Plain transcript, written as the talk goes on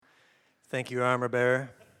Thank you, armor bearer.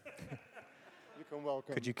 You can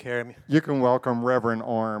welcome. Could you carry me? You can welcome Reverend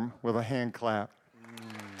Arm with a hand clap.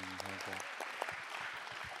 Okay.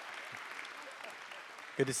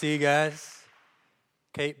 Good to see you guys.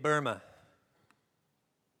 Kate Burma.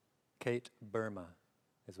 Kate Burma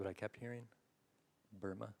is what I kept hearing.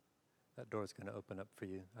 Burma. That door's going to open up for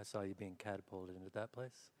you. I saw you being catapulted into that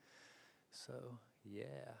place. So, yeah,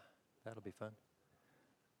 that'll be fun.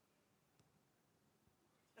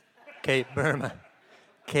 Kate Burma.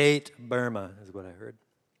 Kate Burma is what I heard.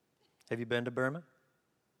 Have you been to Burma?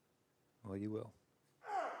 Well, you will.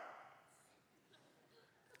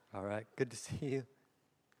 All right, good to see you.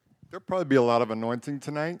 There'll probably be a lot of anointing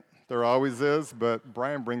tonight. There always is, but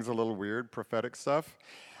Brian brings a little weird prophetic stuff.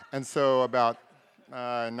 And so about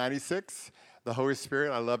 96, the Holy Spirit,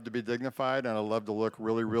 I love to be dignified and I love to look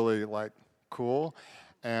really, really like cool.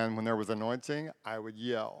 And when there was anointing, I would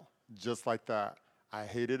yell just like that. I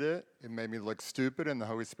hated it. It made me look stupid, and the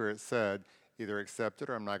Holy Spirit said, either accept it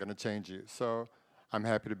or I'm not going to change you. So I'm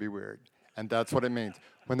happy to be weird. And that's what it means.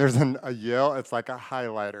 When there's a yell, it's like a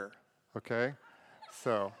highlighter, okay?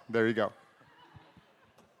 So there you go.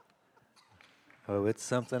 Oh, it's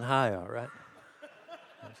something high, all right.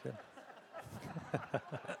 That's good.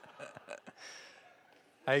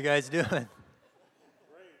 How you guys doing? Great.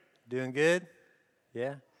 Doing good?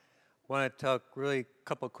 Yeah? Want to talk really a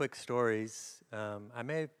couple quick stories. I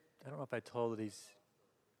don't know if I told these.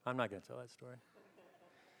 I'm not going to tell that story.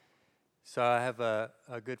 So I have a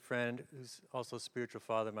good friend who's also a spiritual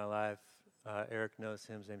father in my life. Eric knows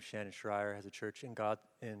him. His name's Shannon Schreier. Has a church in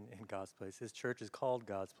God's Place. His church is called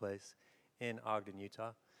God's Place in Ogden,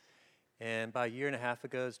 Utah. And about a year and a half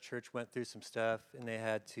ago, his church went through some stuff, and they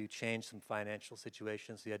had to change some financial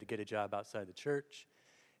situations. So he had to get a job outside the church.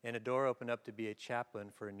 And a door opened up to be a chaplain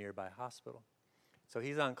for a nearby hospital. So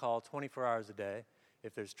he's on call 24 hours a day.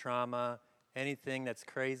 If there's trauma, anything that's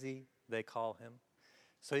crazy, they call him.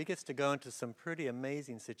 So he gets to go into some pretty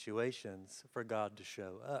amazing situations for God to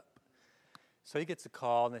show up. So he gets a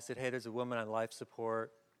call, and they said, hey, there's a woman on life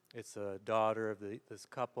support. It's a daughter of this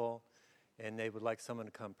couple, and they would like someone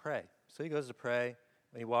to come pray. So he goes to pray.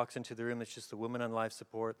 When he walks into the room, it's just a woman on life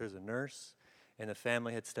support. There's a nurse, and the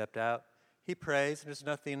family had stepped out. He prays, and there's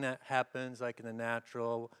nothing that happens like in the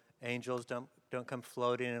natural. Angels don't come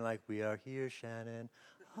floating and like, we are here, Shannon.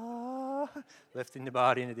 Ah, lifting the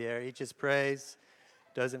body into the air. He just prays,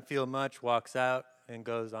 doesn't feel much, walks out, and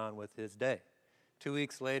goes on with his day. 2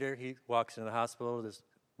 weeks later, he walks into the hospital. This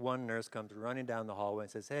one nurse comes running down the hallway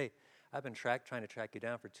and says, hey, I've been trying to track you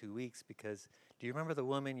down for 2 weeks because do you remember the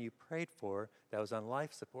woman you prayed for that was on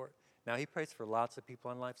life support? Now, he prays for lots of people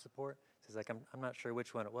on life support. He's like, I'm not sure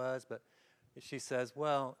which one it was, but she says,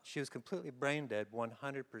 well, she was completely brain dead,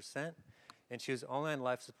 100%, and she was only on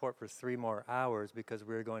life support for 3 more hours because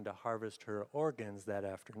we were going to harvest her organs that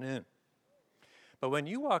afternoon. But when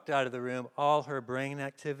you walked out of the room, all her brain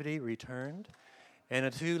activity returned,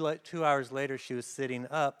 and 2 hours later, she was sitting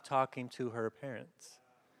up talking to her parents.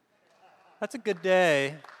 That's a good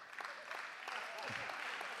day.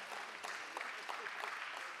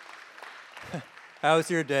 How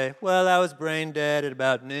was your day? Well, I was brain dead at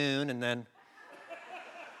about noon, and then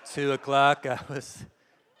 2 o'clock, I was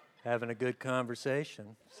having a good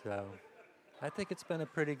conversation. So I think it's been a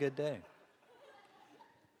pretty good day.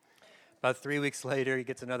 About 3 weeks later, he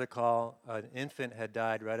gets another call. An infant had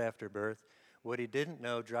died right after birth. What he didn't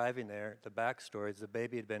know driving there, the backstory is the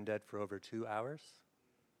baby had been dead for over 2 hours.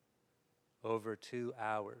 Over 2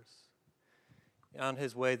 hours. On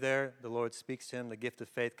his way there, the Lord speaks to him. The gift of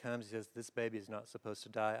faith comes. He says, this baby is not supposed to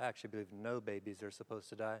die. I actually believe no babies are supposed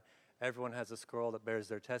to die. Everyone has a scroll that bears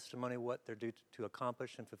their testimony, what they're due to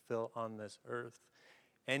accomplish and fulfill on this earth.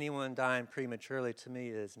 Anyone dying prematurely, to me,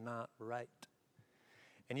 is not right.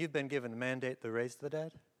 And you've been given the mandate to raise the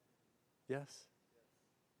dead? Yes?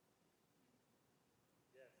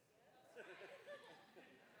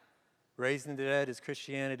 Raising the dead is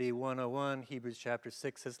Christianity 101. Hebrews chapter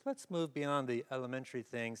 6 says, let's move beyond the elementary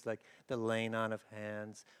things like the laying on of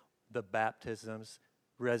hands, the baptisms,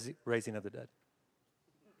 raising of the dead.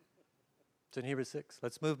 It's in Hebrews 6.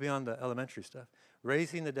 Let's move beyond the elementary stuff.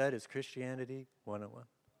 Raising the dead is Christianity 101.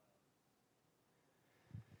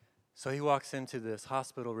 So he walks into this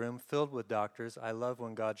hospital room filled with doctors. I love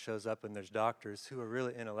when God shows up and there's doctors who are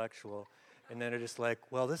really intellectual, and then they're just like,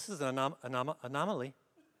 well, this is an anomaly.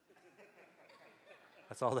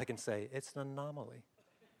 That's all they can say. It's an anomaly,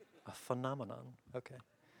 a phenomenon. Okay.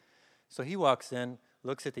 So he walks in,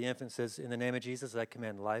 looks at the infant, says, in the name of Jesus, I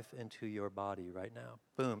command life into your body right now.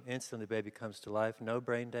 Boom, instantly the baby comes to life. No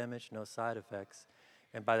brain damage, no side effects.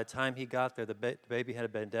 And by the time he got there, the baby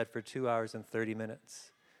had been dead for 2 hours and 30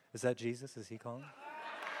 minutes. Is that Jesus? Is he calling?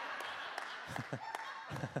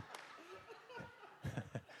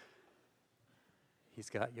 He's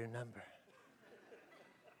got your number.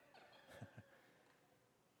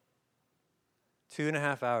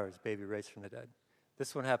 2.5 hours, baby raised from the dead.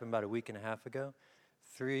 This one happened about a week and a half ago.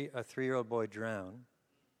 A 3-year-old boy drowned.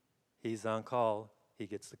 He's on call. He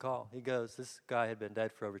gets the call. He goes, this guy had been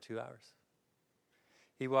dead for over 2 hours.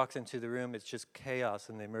 He walks into the room. It's just chaos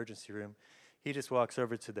in the emergency room. He just walks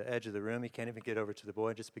over to the edge of the room. He can't even get over to the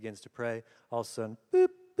boy, just begins to pray. All of a sudden, boop,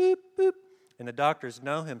 boop, boop. And the doctors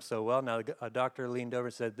know him so well. Now, a doctor leaned over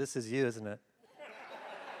and said, this is you, isn't it?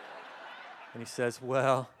 And he says,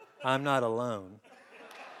 well, I'm not alone.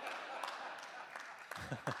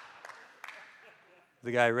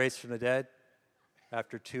 The guy raised from the dead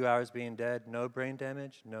after 2 hours being dead, no brain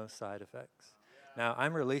damage, no side effects. Now,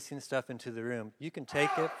 I'm releasing stuff into the room. You can take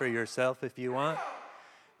it for yourself if you want,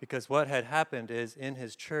 because what had happened is in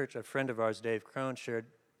his church, a friend of ours, Dave Crone, shared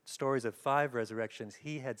stories of 5 resurrections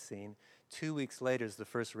he had seen. 2 weeks later is the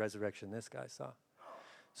first resurrection this guy saw.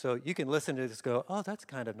 So you can listen to this, go, oh, that's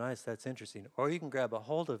kind of nice, that's interesting. Or you can grab a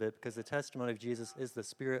hold of it, because the testimony of Jesus is the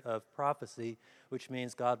spirit of prophecy, which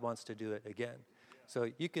means God wants to do it again. So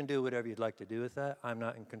you can do whatever you'd like to do with that. I'm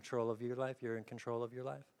not in control of your life. You're in control of your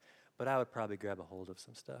life. But I would probably grab a hold of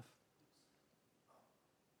some stuff,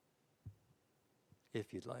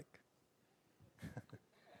 if you'd like.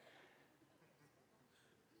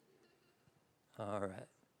 All right.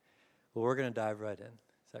 Well, we're going to dive right in.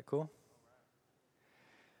 Is that cool?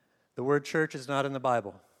 The word church is not in the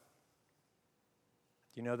Bible.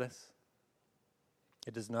 Do you know this?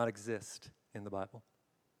 It does not exist in the Bible.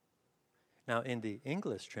 Now, in the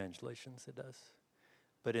English translations, it does.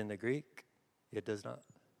 But in the Greek, it does not.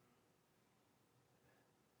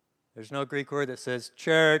 There's no Greek word that says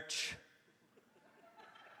church.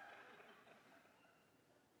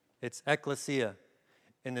 It's ekklesia.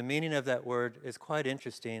 And the meaning of that word is quite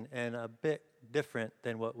interesting and a bit different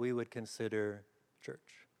than what we would consider church.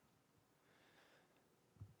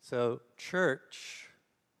 So, church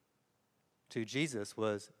to Jesus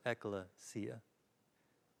was ekklesia.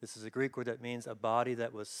 This is a Greek word that means a body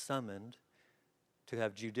that was summoned to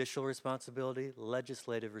have judicial responsibility,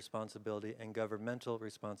 legislative responsibility, and governmental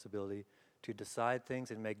responsibility to decide things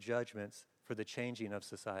and make judgments for the changing of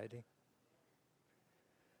society.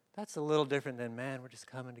 That's a little different than, man, we're just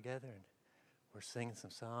coming together and we're singing some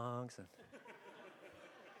songs and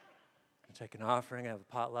take an offering, have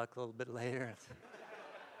a potluck a little bit later.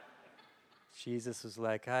 Jesus was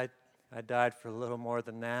like, I died for a little more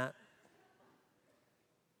than that.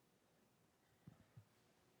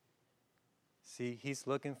 See, he's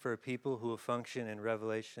looking for people who will function in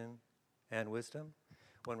revelation and wisdom.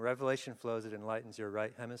 When revelation flows, it enlightens your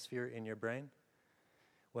right hemisphere in your brain.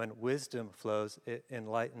 When wisdom flows, it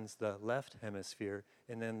enlightens the left hemisphere,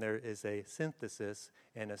 and then there is a synthesis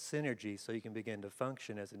and a synergy so you can begin to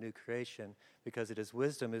function as a new creation, because it is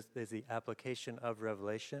wisdom is the application of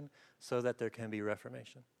revelation so that there can be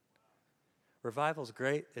reformation. Revival's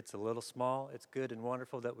great. It's a little small. It's good and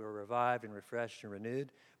wonderful that we're revived and refreshed and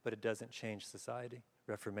renewed, but it doesn't change society.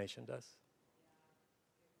 Reformation does.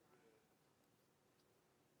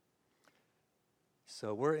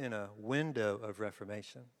 So we're in a window of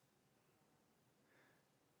reformation.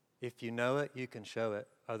 If you know it, you can show it.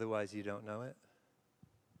 Otherwise, you don't know it.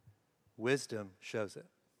 Wisdom shows it.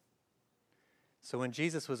 So when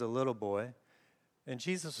Jesus was a little boy, and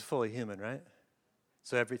Jesus was fully human, right?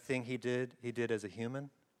 So everything he did as a human.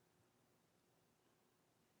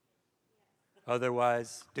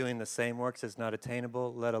 Otherwise, doing the same works is not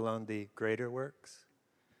attainable, let alone the greater works.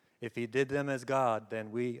 If he did them as God,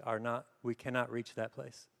 then we cannot reach that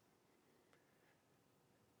place.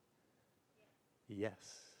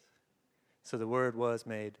 Yes. So the Word was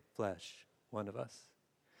made flesh, one of us.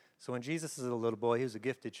 So when Jesus was a little boy, he was a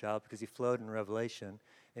gifted child because he flowed in revelation.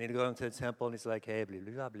 And he'd go into the temple and he's like, hey, blah,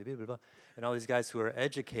 blah, blah, blah, blah, blah. And all these guys who are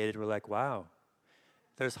educated were like, wow.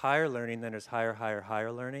 There's higher learning, then there's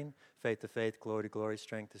higher learning. Faith to faith, glory to glory,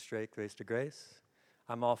 strength to strength, grace to grace.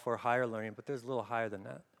 I'm all for higher learning, but there's a little higher than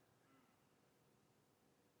that.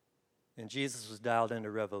 And Jesus was dialed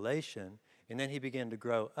into revelation, and then he began to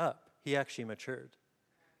grow up. He actually matured.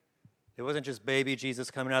 It wasn't just baby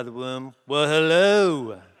Jesus coming out of the womb. Well,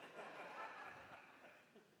 hello.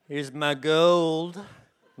 Here's my gold,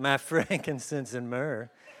 my frankincense and myrrh.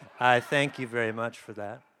 I thank you very much for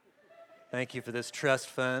that. Thank you for this trust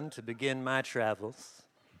fund to begin my travels.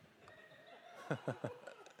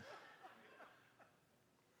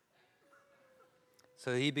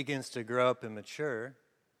 So he begins to grow up and mature,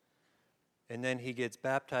 and then he gets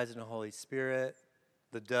baptized in the Holy Spirit.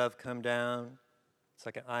 The dove come down. It's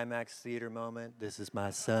like an IMAX theater moment. This is my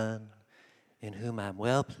son, in whom I'm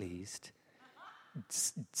well pleased.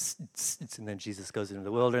 And then Jesus goes into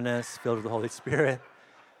the wilderness, filled with the Holy Spirit.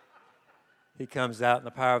 He comes out in the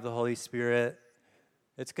power of the Holy Spirit.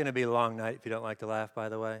 It's going to be a long night if you don't like to laugh, by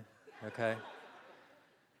the way, okay?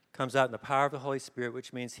 Comes out in the power of the Holy Spirit,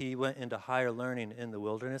 which means he went into higher learning in the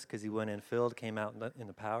wilderness because he went in filled, came out in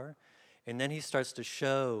the power. And then he starts to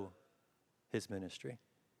show his ministry.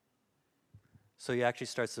 So he actually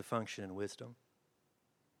starts to function in wisdom.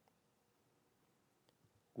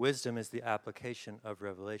 Wisdom is the application of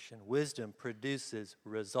revelation. Wisdom produces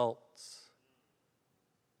results.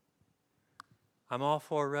 I'm all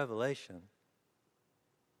for revelation,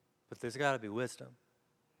 but there's got to be wisdom.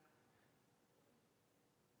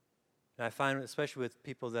 And I find, especially with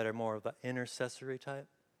people that are more of the intercessory type,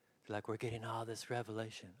 they're like, we're getting all this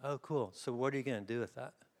revelation. Oh, cool. So what are you going to do with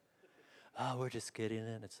that? Oh, we're just getting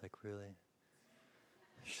it. It's like, really?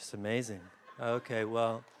 It's just amazing. Okay,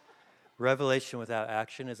 well, revelation without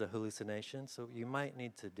action is a hallucination, so you might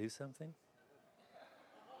need to do something.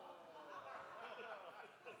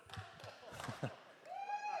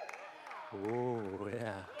 Oh,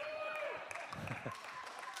 yeah.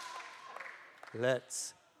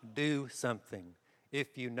 Let's do something.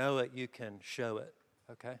 If you know it, you can show it,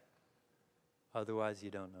 okay? Otherwise,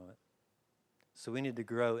 you don't know it. So we need to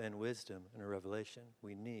grow in wisdom and revelation.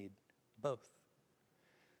 We need both.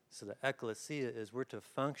 So the ecclesia is we're to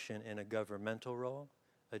function in a governmental role,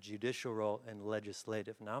 a judicial role, and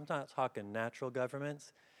legislative. Now, I'm not talking natural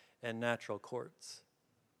governments and natural courts.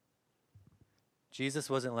 Jesus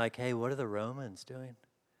wasn't like, hey, what are the Romans doing?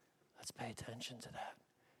 Let's pay attention to that.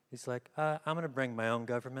 He's like, I'm going to bring my own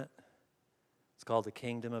government. It's called the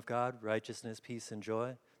kingdom of God, righteousness, peace, and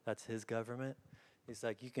joy. That's his government. He's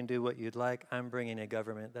like, you can do what you'd like. I'm bringing a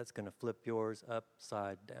government that's going to flip yours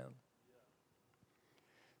upside down.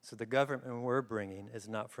 So the government we're bringing is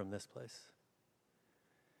not from this place.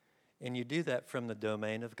 And you do that from the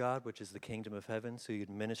domain of God, which is the kingdom of heaven. So you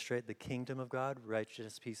administrate the kingdom of God,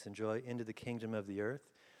 righteousness, peace, and joy, into the kingdom of the earth.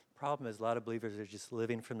 Problem is, a lot of believers are just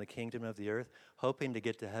living from the kingdom of the earth, hoping to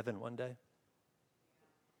get to heaven one day.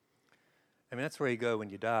 I mean, that's where you go when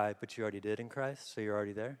you die, but you already did in Christ, so you're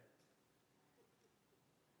already there.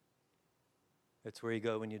 It's where you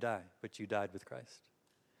go when you die, but you died with Christ.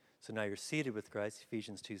 So now you're seated with Christ,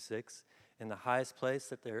 Ephesians 2:6, in the highest place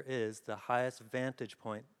that there is, the highest vantage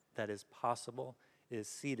point that is possible is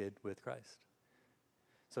seated with Christ.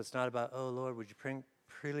 So it's not about, oh, Lord, would you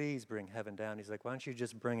please bring heaven down? He's like, why don't you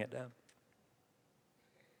just bring it down?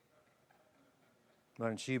 Why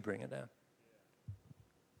don't you bring it down?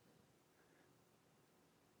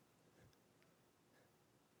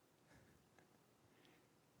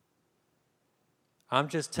 I'm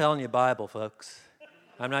just telling you Bible, folks.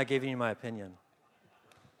 I'm not giving you my opinion.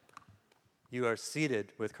 You are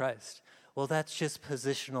seated with Christ. Well, that's just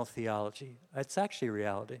positional theology. It's actually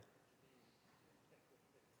reality.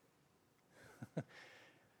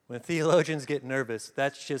 When theologians get nervous,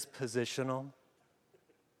 that's just positional.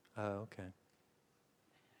 Oh, okay.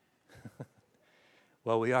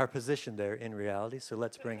 Well, we are positioned there in reality, so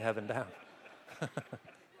let's bring heaven down.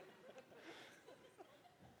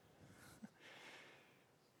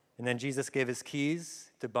 And then Jesus gave his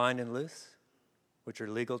keys to bind and loose, which are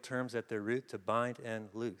legal terms at their root, to bind and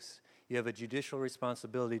loose. You have a judicial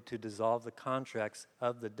responsibility to dissolve the contracts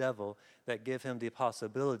of the devil that give him the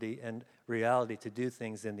possibility and reality to do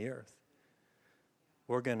things in the earth.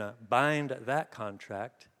 We're going to bind that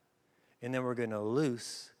contract, and then we're going to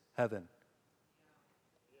loose heaven.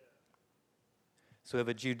 So we have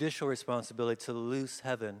a judicial responsibility to loose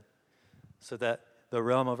heaven so that the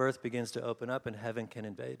realm of earth begins to open up and heaven can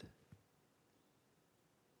invade.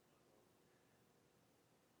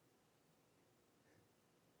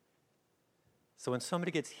 So when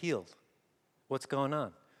somebody gets healed, what's going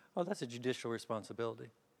on? Oh, that's a judicial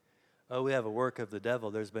responsibility. Oh, we have a work of the devil.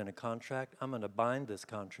 There's been a contract. I'm going to bind this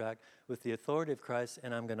contract with the authority of Christ,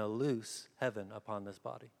 and I'm going to loose heaven upon this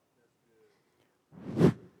body.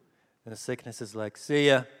 And the sickness is like, see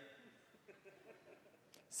ya.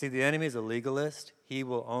 See, the enemy is a legalist. He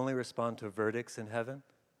will only respond to verdicts in heaven.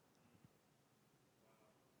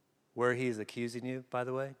 Where he is accusing you, by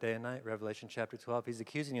the way, day and night, Revelation chapter 12, he's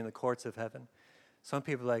accusing you in the courts of heaven. Some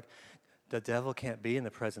people are like, the devil can't be in the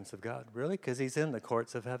presence of God. Really? Because he's in the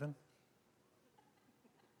courts of heaven?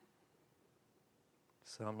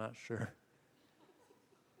 So I'm not sure.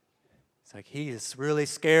 It's like, he is really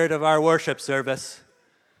scared of our worship service.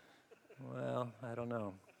 Well, I don't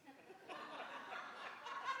know.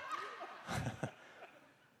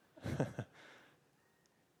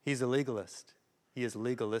 He's a legalist. He is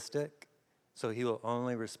legalistic, So he will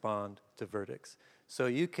only respond to verdicts. So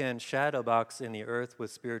you can shadow box in the earth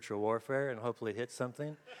with spiritual warfare and hopefully hit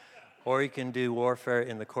something, or you can do warfare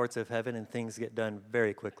in the courts of heaven and things get done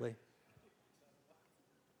very quickly.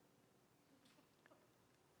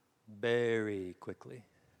 Very quickly.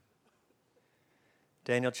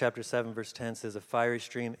 Daniel chapter 7 verse 10 says, a fiery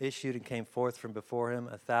stream issued and came forth from before him.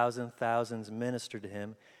 1,000 thousands ministered to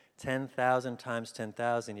him. 10,000 times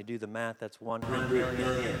 10,000. You do the math, that's 100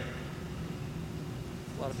 million.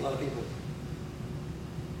 A lot of people.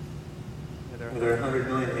 There are 100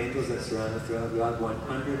 million angels that surround the throne of God.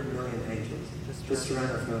 100 million angels just surround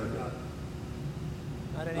the throne of God.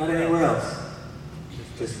 Not anywhere else.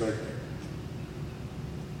 Just right there.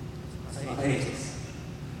 It's not angels.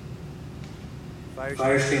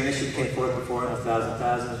 Fire stream issued came forth before him. 1,000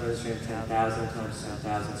 thousands, red stream 10,000 times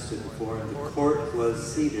 10,000 stood before him. The court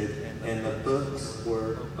was seated, and the books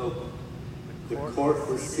were open. The court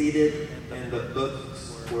was seated, and the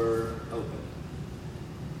books were open.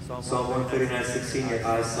 Psalm 139:16, your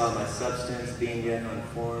eyes saw my substance, being yet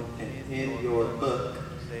unformed, and in your book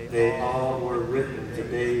they all were written, the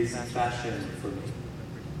days fashioned for me.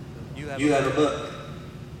 You have a book.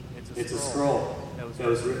 It's a scroll that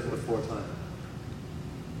was written before time.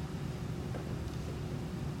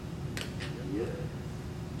 Yep.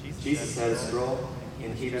 Jesus had a scroll.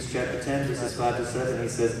 In Hebrews chapter 10, verses 5 to 7, he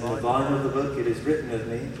says, in the volume of the book it is written of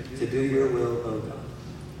me, to do your will, O God.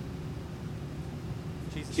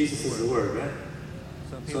 Jesus is the Word, right?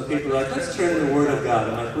 Some people are like, let's turn to the Word of God.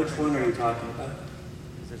 I'm like, which one are you talking about?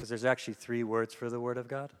 Because there's actually 3 words for the Word of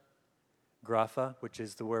God. Grapha, which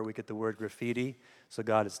is the word we get the word graffiti. So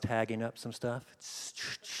God is tagging up some stuff.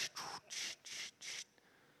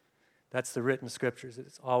 That's the written scriptures.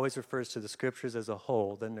 It always refers to the scriptures as a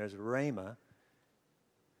whole. Then there's rhema.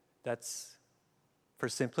 That's, for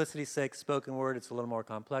simplicity's sake, spoken word. It's a little more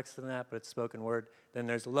complex than that, but it's spoken word. Then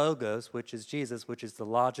there's logos, which is Jesus, which is the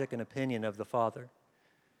logic and opinion of the Father.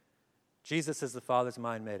 Jesus is the Father's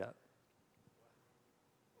mind made up.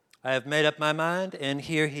 I have made up my mind, and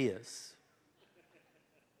here he is.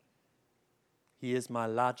 He is my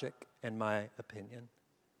logic and my opinion.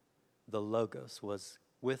 The Logos was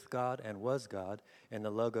with God and was God, and the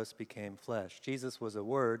Logos became flesh. Jesus was a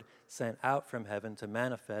word sent out from heaven to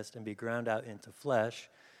manifest and be ground out into flesh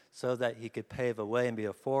so that he could pave a way and be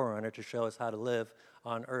a forerunner to show us how to live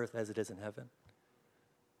on earth as it is in heaven.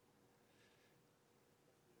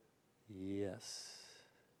 Yes.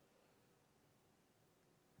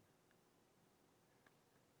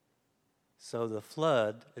 So the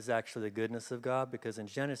flood is actually the goodness of God, because in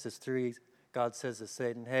Genesis 3, God says to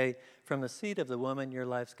Satan, hey, from the seed of the woman, your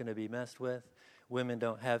life's going to be messed with. Women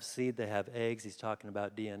don't have seed, they have eggs. He's talking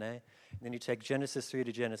about DNA. And then you take Genesis 3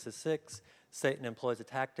 to Genesis 6, Satan employs a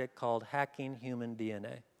tactic called hacking human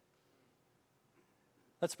DNA.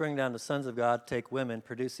 Let's bring down the sons of God, take women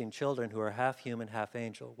producing children who are half human, half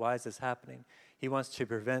angel. Why is this happening? He wants to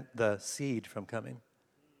prevent the seed from coming.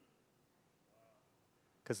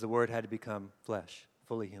 Because the Word had to become flesh,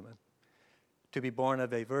 fully human. To be born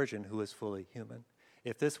of a virgin who is fully human.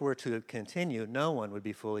 If this were to continue, no one would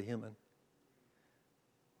be fully human.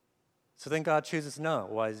 So then God chooses Noah.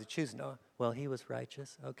 Why does he choose Noah? Well, he was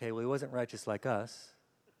righteous. Okay, well, he wasn't righteous like us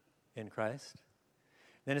in Christ.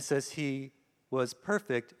 Then it says he was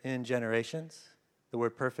perfect in generations. The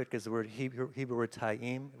word perfect is the word Hebrew word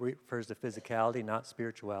ta'im, refers to physicality, not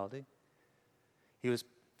spirituality. He was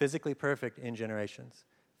physically perfect in generations.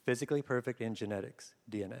 Physically perfect in genetics,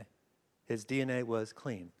 DNA. His DNA was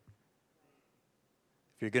clean.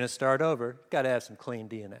 If you're going to start over, you've got to have some clean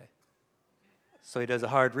DNA. So he does a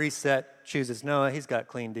hard reset, chooses Noah. He's got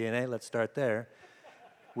clean DNA. Let's start there.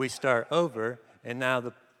 We start over, and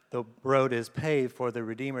now the road is paved for the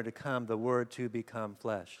Redeemer to come, the Word to become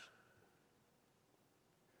flesh.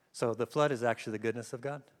 So the flood is actually the goodness of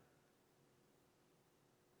God.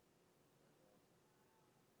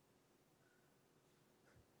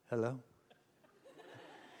 Hello?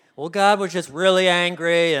 Well, God was just really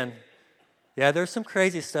angry, and yeah, there's some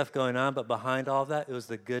crazy stuff going on, but behind all that, it was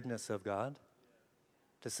the goodness of God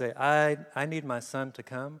to say, I need my son to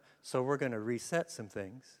come, so we're going to reset some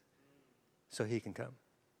things so he can come.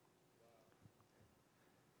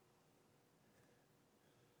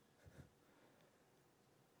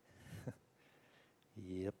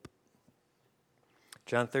 Yep.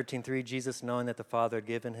 John 13:3, Jesus, knowing that the Father had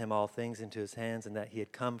given him all things into his hands and that he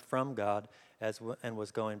had come from God and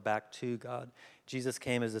was going back to God. Jesus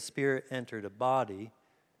came as a spirit entered a body,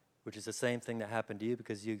 which is the same thing that happened to you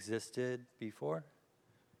because you existed before.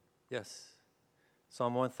 Yes.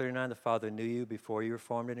 Psalm 139, the Father knew you before you were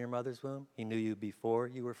formed in your mother's womb. He knew you before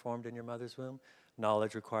you were formed in your mother's womb.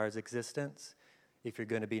 Knowledge requires existence. If you're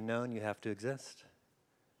going to be known, you have to exist.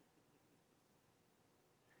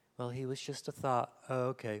 Well, he was just a thought. Oh,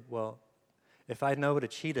 okay. Well, if I know what a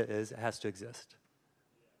cheetah is, it has to exist.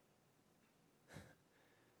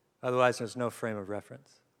 Otherwise, there's no frame of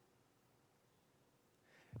reference.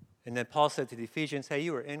 And then Paul said to the Ephesians, hey,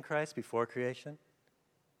 you were in Christ before creation.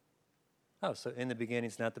 Oh, so in the beginning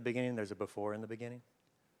is not the beginning. There's a before in the beginning.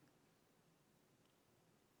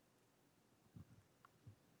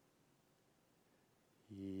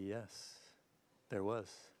 Yes, there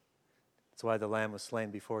was. That's why the Lamb was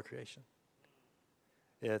slain before creation.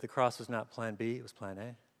 Yeah, the cross was not plan B, it was plan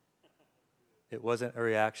A. It wasn't a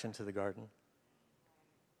reaction to the garden.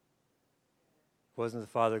 It wasn't the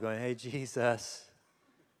Father going, hey, Jesus,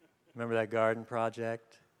 remember that garden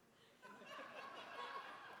project?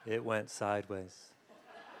 It went sideways.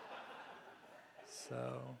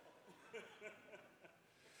 So,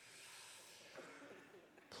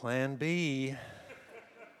 plan B.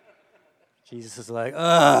 Jesus is like,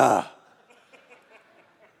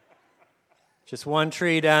 just one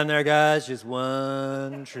tree down there, guys, just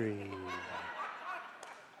one tree.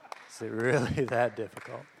 Is it really that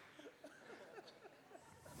difficult?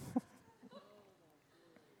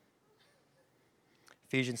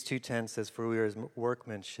 Ephesians 2:10 says, for we are his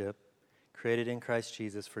workmanship, created in Christ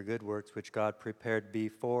Jesus for good works, which God prepared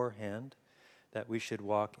beforehand, that we should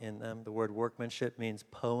walk in them. The word workmanship means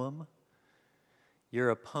poem. You're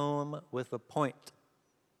a poem with a point.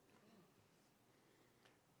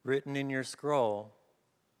 Written in your scroll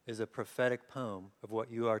is a prophetic poem of what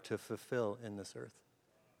you are to fulfill in this earth.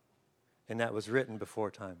 And that was written before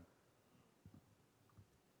time.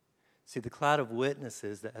 See, the cloud of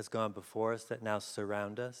witnesses that has gone before us that now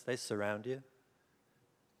surround us, they surround you.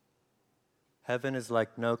 Heaven is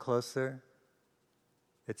like no closer.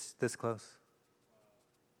 It's this close.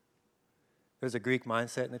 There's a Greek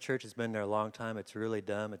mindset in the church. It's been there a long time. It's really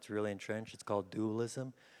dumb. It's really entrenched. It's called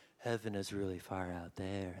dualism. Heaven is really far out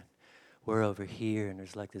there. We're over here, and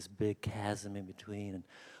there's like this big chasm in between, and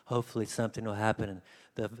hopefully something will happen, and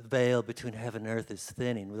the veil between heaven and earth is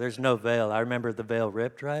thinning. Well, there's no veil. I remember the veil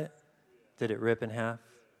ripped, right? Did it rip in half?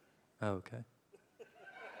 Oh, okay.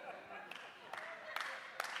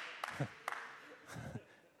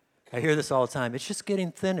 I hear this all the time. It's just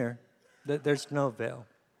getting thinner. There's no veil.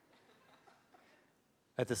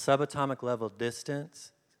 At the subatomic level,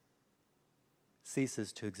 distance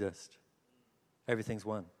ceases to exist. Everything's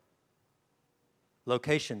one.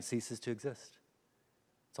 Location ceases to exist.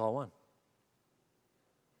 It's all one.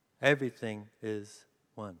 Everything is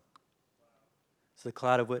one. So the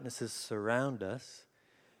cloud of witnesses surround us,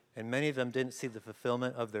 and many of them didn't see the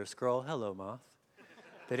fulfillment of their scroll. Hello, moth.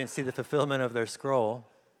 They didn't see the fulfillment of their scroll,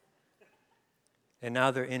 and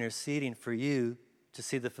now they're interceding for you to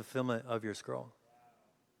see the fulfillment of your scroll.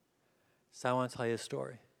 So I want to tell you a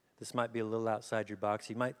story. This might be a little outside your box.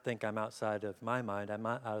 You might think I'm outside of my mind. I'm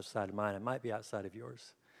not outside of mine. I might be outside of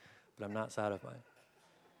yours, but I'm not outside of mine.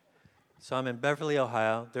 So I'm in Beverly,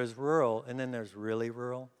 Ohio. There's rural, and then there's really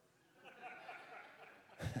rural.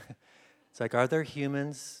 It's like, are there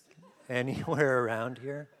humans anywhere around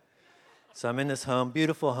here? So I'm in this home,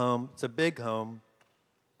 beautiful home. It's a big home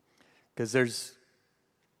because there's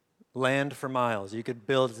land for miles. You could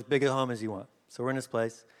build as big a home as you want. So we're in this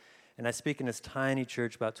place, and I speak in this tiny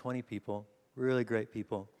church, about 20 people, really great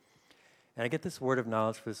people. And I get this word of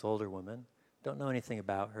knowledge for this older woman. Don't know anything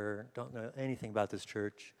about her, don't know anything about this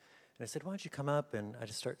church. And I said, why don't you come up? And I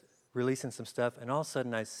just start releasing some stuff, and all of a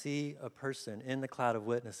sudden I see a person in the cloud of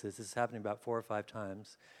witnesses. This is happening about 4 or 5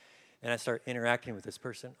 times. And I start interacting with this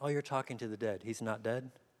person. Oh, you're talking to the dead. He's not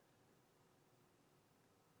dead?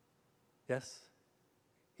 Yes?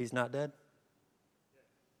 He's not dead?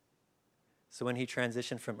 So when he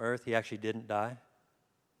transitioned from earth, he actually didn't die?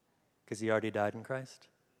 Because he already died in Christ?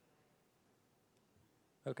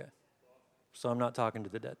 Okay. So I'm not talking to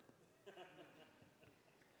the dead.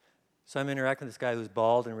 So I'm interacting with this guy who's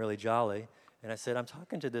bald and really jolly. And I said, I'm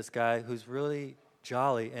talking to this guy who's really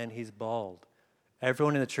jolly and he's bald.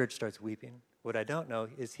 Everyone in the church starts weeping. What I don't know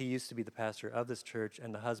is he used to be the pastor of this church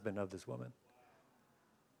and the husband of this woman.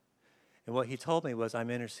 And what he told me was, I'm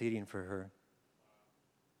interceding for her.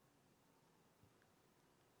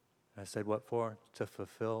 I said, what for? To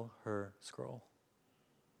fulfill her scroll.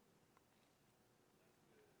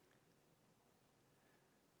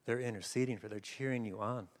 They're interceding for, they're cheering you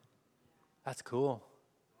on. That's cool.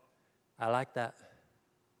 I like that.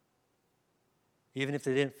 Even if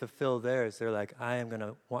they didn't fulfill theirs, they're like, I'm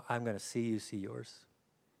gonna see you see yours.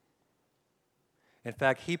 In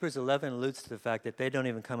fact, Hebrews 11 alludes to the fact that they don't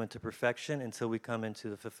even come into perfection until we come into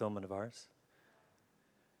the fulfillment of ours.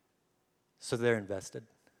 So they're invested.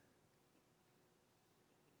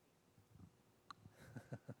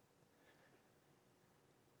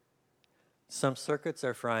 Some circuits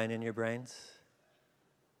are frying in your brains.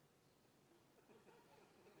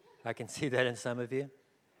 I can see that in some of you.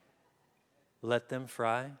 Let them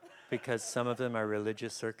fry, because some of them are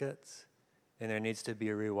religious circuits, and there needs to be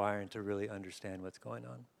a rewiring to really understand what's going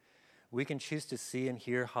on. We can choose to see and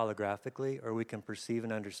hear holographically, or we can perceive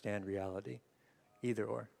and understand reality, either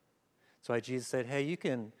or. That's why Jesus said, hey, you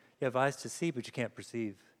have eyes to see, but you can't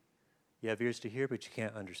perceive. You have ears to hear, but you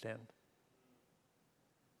can't understand.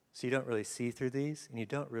 So you don't really see through these, and you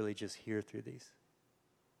don't really just hear through these.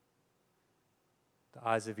 The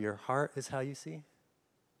eyes of your heart is how you see.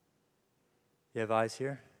 You have eyes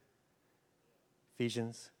here.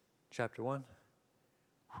 Ephesians chapter 1,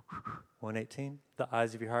 1:18. The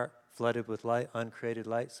eyes of your heart flooded with light, uncreated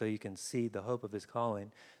light, so you can see the hope of his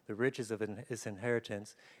calling, the riches of his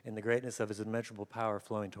inheritance, and the greatness of his immeasurable power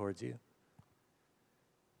flowing towards you.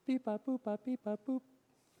 Beep, bop, boop, bop, beep, bop, boop.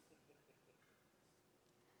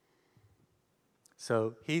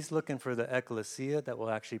 So he's looking for the ecclesia that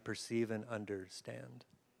will actually perceive and understand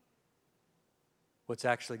what's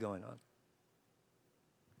actually going on.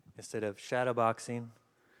 Instead of shadowboxing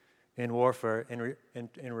in warfare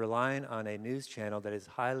and relying on a news channel that is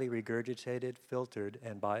highly regurgitated, filtered,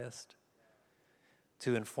 and biased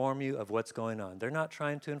to inform you of what's going on. They're not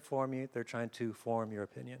trying to inform you, they're trying to form your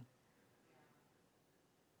opinion.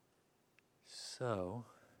 So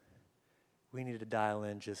we need to dial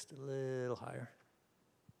in just a little higher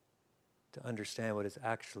to understand what is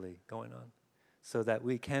actually going on, so that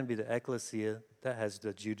we can be the ecclesia that has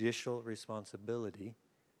the judicial responsibility,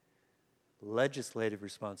 legislative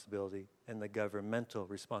responsibility, and the governmental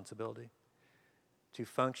responsibility to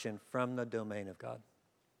function from the domain of God.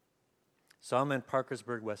 So I'm in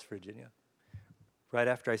Parkersburg, West Virginia. Right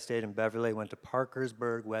after I stayed in Beverly, I went to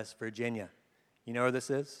Parkersburg, West Virginia. You know where this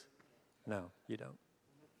is? No, you don't.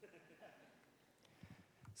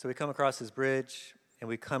 So we come across this bridge, and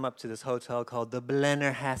we come up to this hotel called the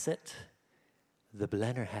Blennerhassett. The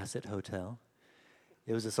Blennerhassett Hotel.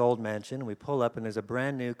 It was this old mansion. We pull up, and there's a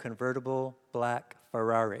brand new convertible black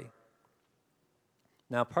Ferrari.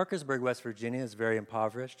 Now, Parkersburg, West Virginia is very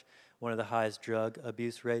impoverished, one of the highest drug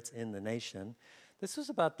abuse rates in the nation. This was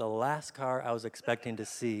about the last car I was expecting to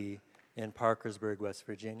see in Parkersburg, West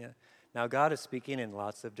Virginia. Now, God is speaking in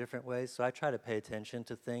lots of different ways, so I try to pay attention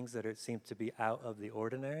to things that seem to be out of the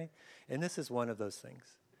ordinary, and this is one of those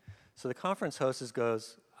things. So the conference hostess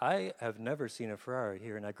goes, I have never seen a Ferrari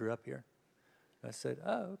here, and I grew up here. I said,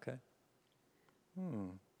 oh, okay.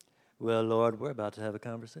 Well, Lord, we're about to have a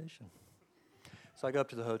conversation. So I go up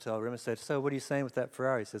to the hotel room and said, so what are you saying with that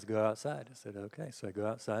Ferrari? He says, go outside. I said, okay. So I go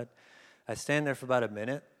outside. I stand there for about a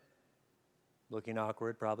minute, looking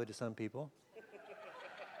awkward probably to some people.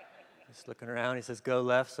 Just looking around. He says, go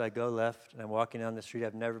left. So I go left, and I'm walking down the street.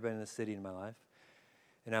 I've never been in the city in my life.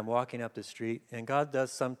 And I'm walking up the street, and God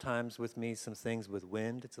does sometimes with me some things with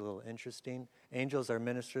wind. It's a little interesting. Angels are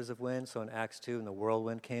ministers of wind, so in Acts 2, when the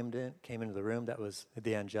whirlwind came into the room, that was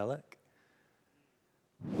the angelic.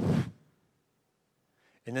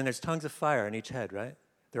 And then there's tongues of fire on each head, right?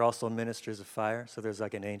 They're also ministers of fire, so there's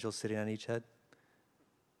like an angel sitting on each head.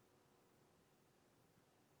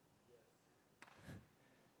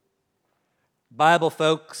 Bible,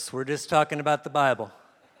 folks, we're just talking about the Bible.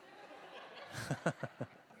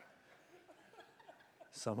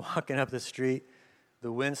 So I'm walking up the street.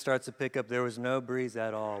 The wind starts to pick up. There was no breeze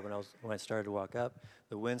at all when I started to walk up.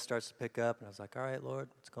 The wind starts to pick up, and I was like, all right, Lord,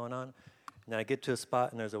 what's going on? And then I get to a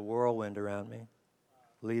spot, and there's a whirlwind around me.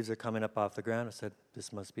 Leaves are coming up off the ground. I said,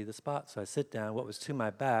 this must be the spot. So I sit down. What was to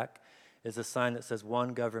my back is a sign that says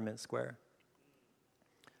One Government Square.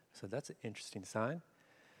 So that's an interesting sign.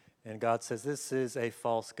 And God says, this is a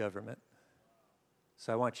false government.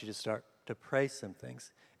 So I want you to start to pray some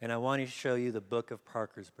things. And I want to show you the book of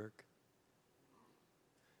Parkersburg.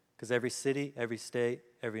 Because every city, every state,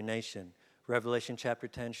 every nation, Revelation chapter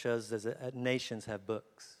 10 shows that nations have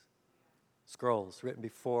books, scrolls written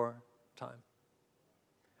before time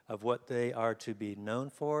of what they are to be known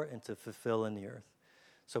for and to fulfill in the earth.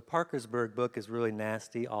 So Parkersburg book is really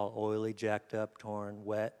nasty, all oily, jacked up, torn,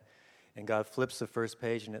 wet. And God flips the first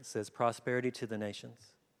page, and it says, prosperity to the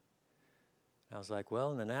nations. I was like,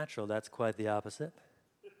 well, in the natural, that's quite the opposite.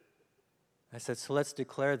 I said, so let's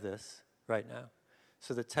declare this right now.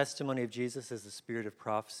 So the testimony of Jesus is the spirit of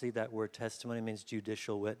prophecy. That word testimony means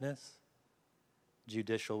judicial witness.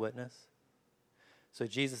 Judicial witness. So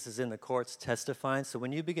Jesus is in the courts testifying. So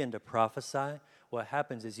when you begin to prophesy, what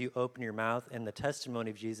happens is you open your mouth, and the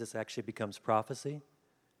testimony of Jesus actually becomes prophecy.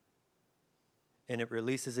 and it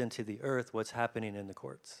releases into the earth what's happening in the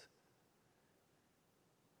courts.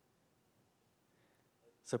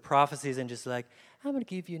 So prophecy isn't just like, I'm going to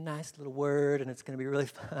give you a nice little word and it's going to be really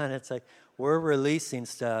fun. It's like we're releasing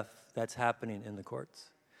stuff that's happening in the courts.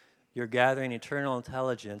 You're gathering eternal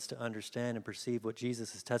intelligence to understand and perceive what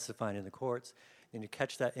Jesus is testifying in the courts. And you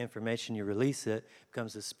catch that information, you release it,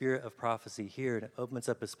 becomes the spirit of prophecy here, and it opens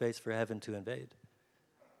up a space for heaven to invade.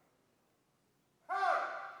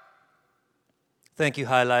 Thank you,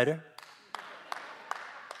 highlighter.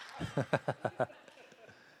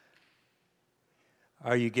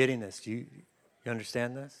 Are you getting this? Do you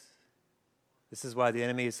understand this? This is why the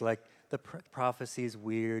enemy is like, the prophecy is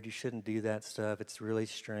weird. You shouldn't do that stuff. It's really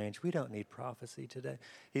strange. We don't need prophecy today.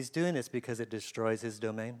 He's doing this because it destroys his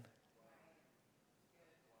domain.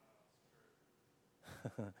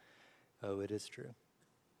 Oh, it is true.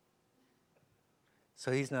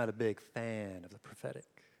 So he's not a big fan of the prophetic.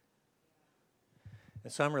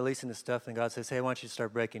 And so I'm releasing this stuff, and God says, hey, I want you to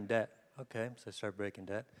start breaking debt. Okay, so I start breaking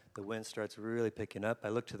debt. The wind starts really picking up. I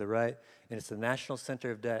look to the right, and it's the National Center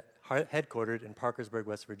of Debt, headquartered in Parkersburg,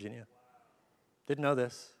 West Virginia. Didn't know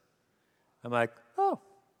this. I'm like, oh,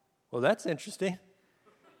 well, that's interesting.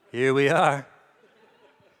 Here we are.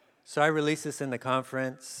 So I released this in the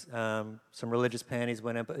conference. Some religious panties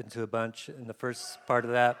went into a bunch in the first part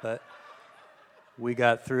of that, but we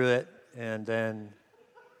got through it. And then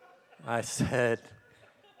I said,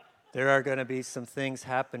 there are going to be some things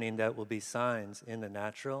happening that will be signs in the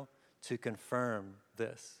natural to confirm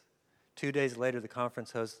this. 2 days later, the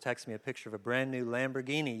conference host texts me a picture of a brand new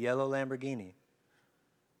Lamborghini, yellow Lamborghini,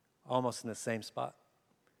 almost in the same spot.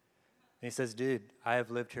 And he says, dude, I have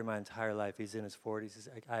lived here my entire life. He's in his 40s. He's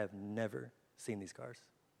like, I have never seen these cars.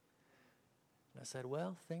 And I said,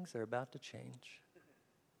 well, things are about to change.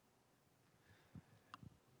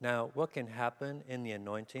 Now, what can happen in the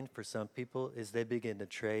anointing for some people is they begin to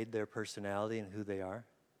trade their personality and who they are.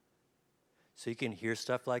 So you can hear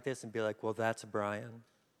stuff like this and be like, well, that's Brian.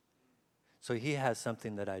 So he has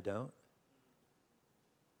something that I don't,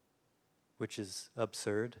 which is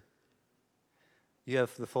absurd. You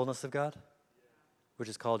have the fullness of God, which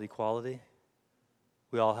is called equality.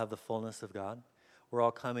 We all have the fullness of God. We're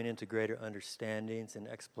all coming into greater understandings and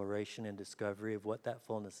exploration and discovery of what that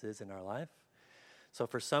fullness is in our life. So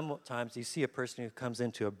for some times, you see a person who comes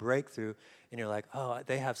into a breakthrough, and you're like, oh,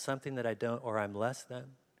 they have something that I don't, or I'm less than.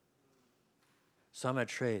 So I'm going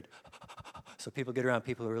to trade. So people get around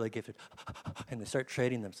people who are really gifted, and they start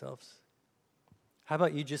trading themselves. How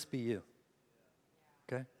about you just be you?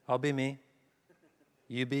 Okay? I'll be me.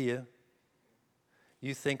 You be you.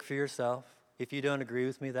 You think for yourself. If you don't agree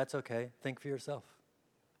with me, that's okay. Think for yourself.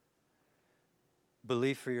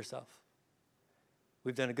 Believe for yourself.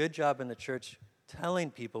 We've done a good job in the church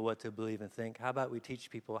telling people what to believe and think. How about we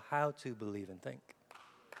teach people how to believe and think?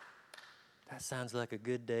 That sounds like a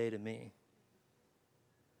good day to me.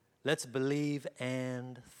 Let's believe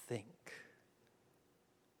and think.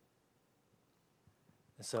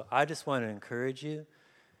 And so I just want to encourage you,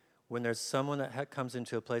 when there's someone that comes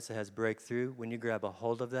into a place that has breakthrough, when you grab a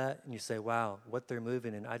hold of that and you say, wow, what they're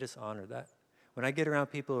moving in, I just honor that. When I get around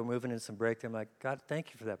people who are moving in some breakthrough, I'm like, God,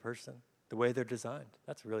 thank you for that person, the way they're designed.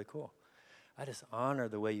 That's really cool. I just honor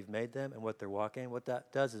the way you've made them and what they're walking. What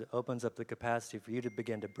that does is it opens up the capacity for you to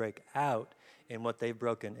begin to break out in what they've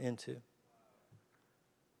broken into.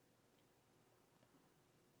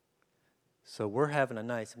 So we're having a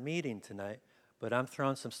nice meeting tonight, but I'm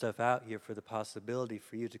throwing some stuff out here for the possibility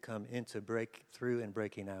for you to come into breakthrough and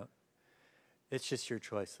breaking out. It's just your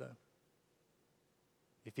choice, though.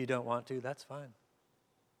 If you don't want to, that's fine.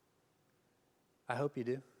 I hope you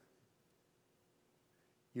do.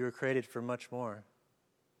 You were created for much more.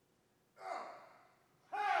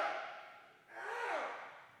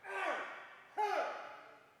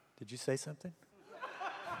 Did you say something?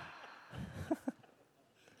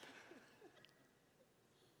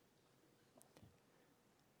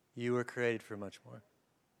 You were created for much more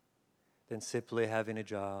than simply having a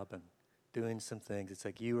job and doing some things. It's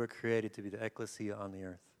like you were created to be the ecclesia on the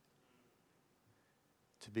earth,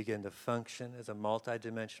 to begin to function as a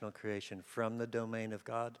multidimensional creation from the domain of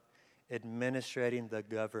God, administrating the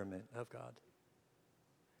government of God.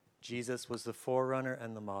 Jesus was the forerunner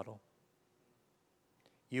and the model.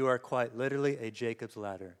 You are quite literally a Jacob's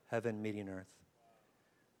ladder, heaven meeting earth.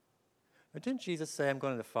 But didn't Jesus say, I'm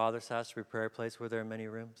going to the Father's house to prepare a place where there are many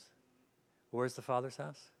rooms? Where's the Father's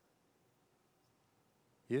house?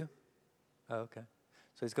 You? Oh, okay.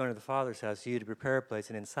 So he's going to the Father's house, you to prepare a place,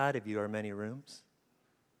 and inside of you are many rooms.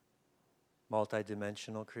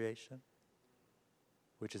 Multidimensional creation,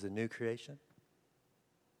 which is a new creation.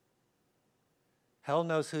 Hell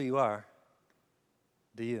knows who you are.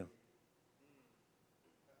 Do you?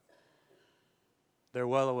 They're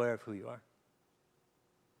well aware of who you are.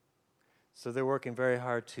 So they're working very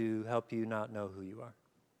hard to help you not know who you are.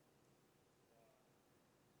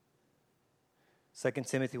 2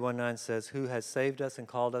 Timothy 1:9 says, who has saved us and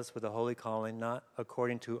called us with a holy calling, not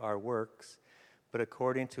according to our works, but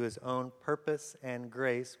according to his own purpose and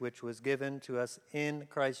grace, which was given to us in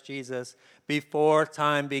Christ Jesus before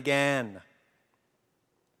time began.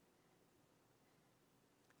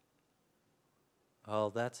 Oh,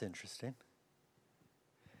 that's interesting.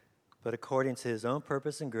 But according to his own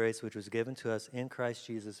purpose and grace, which was given to us in Christ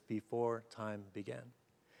Jesus before time began.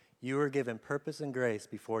 You were given purpose and grace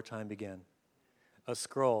before time began. A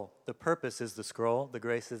scroll. The purpose is the scroll. The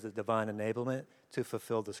grace is the divine enablement to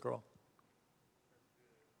fulfill the scroll.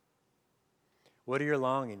 What are your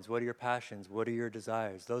longings? What are your passions? What are your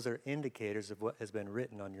desires? Those are indicators of what has been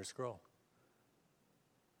written on your scroll.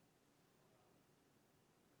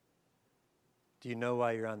 Do you know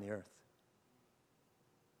why you're on the earth?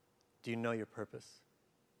 Do you know your purpose?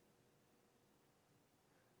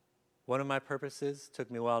 One of my purposes, took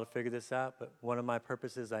me a while to figure this out, but one of my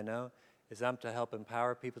purposes I know is I'm to help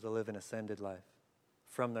empower people to live an ascended life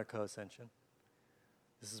from their co-ascension.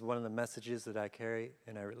 This is one of the messages that I carry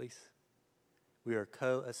and I release. We are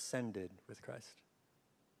co-ascended with Christ.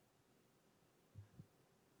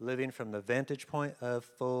 Living from the vantage point of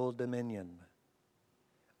full dominion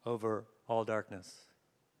over all darkness.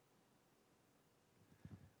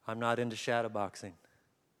 I'm not into shadow boxing.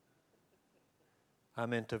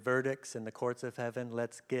 I'm into verdicts in the courts of heaven.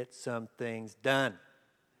 Let's get some things done.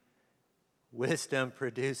 Wisdom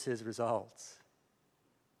produces results.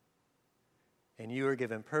 And you were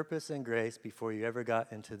given purpose and grace before you ever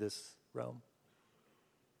got into this realm.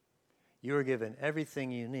 You were given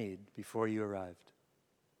everything you need before you arrived.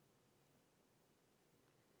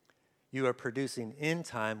 You are producing in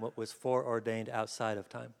time what was foreordained outside of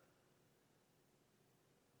time.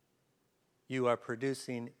 You are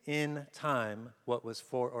producing in time what was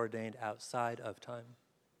foreordained outside of time.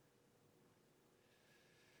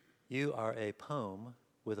 You are a poem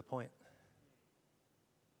with a point.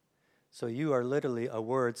 So you are literally a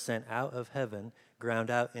word sent out of heaven,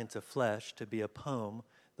 ground out into flesh to be a poem,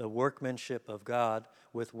 the workmanship of God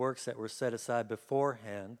with works that were set aside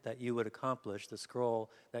beforehand that you would accomplish the scroll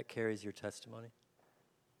that carries your testimony.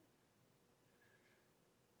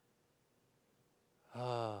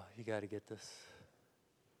 Oh, you got to get this.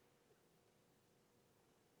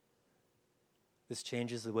 This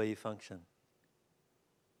changes the way you function.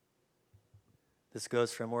 This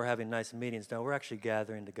goes from we're having nice meetings. No, we're actually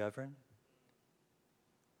gathering to govern.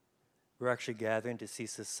 We're actually gathering to see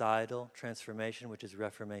societal transformation, which is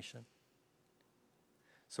reformation.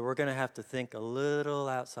 So we're going to have to think a little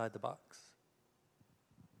outside the box.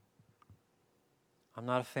 I'm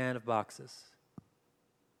not a fan of boxes.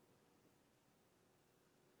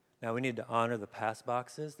 Now, we need to honor the past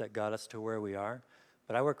boxes that got us to where we are.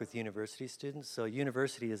 But I work with university students, so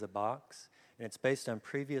university is a box, and it's based on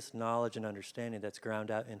previous knowledge and understanding that's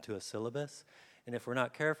ground out into a syllabus. And if we're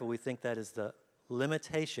not careful, we think that is the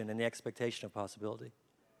limitation and the expectation of possibility.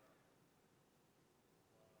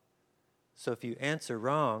 So if you answer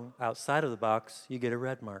wrong outside of the box, you get a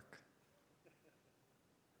red mark.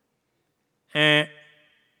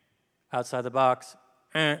 Outside the box.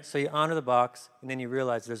 So you honor the box, and then you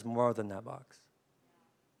realize there's more than that box.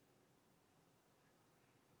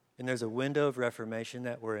 And there's a window of reformation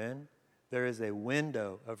that we're in. There is a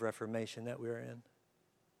window of reformation that we're in.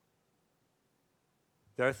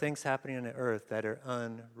 There are things happening on the earth that are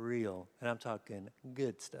unreal, and I'm talking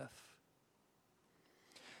good stuff.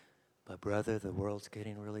 But brother, the world's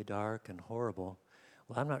getting really dark and horrible.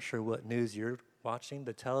 Well, I'm not sure what news you're watching.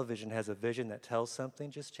 The television has a vision that tells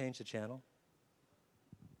something. Just change the channel.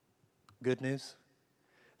 Good news.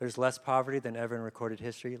 There's less poverty than ever in recorded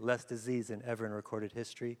history, less disease than ever in recorded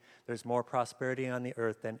history. There's more prosperity on the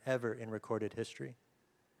earth than ever in recorded history.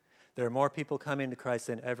 There are more people coming to Christ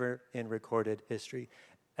than ever in recorded history.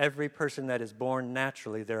 Every person that is born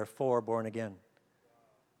naturally, there are 4 born again.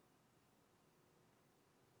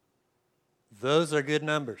 Those are good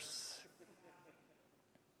numbers.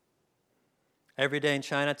 Every day in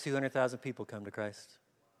China, 200,000 people come to Christ.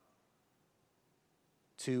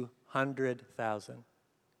 200,000.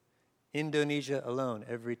 Indonesia alone,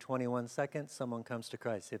 every 21 seconds, someone comes to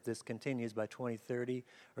Christ. If this continues by 2030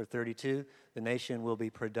 or 32, the nation will be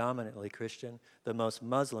predominantly Christian, the most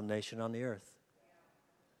Muslim nation on the earth.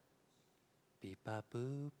 Beep, bop,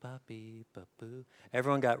 boop, bop, beep, bop, boo.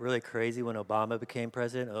 Everyone got really crazy when Obama became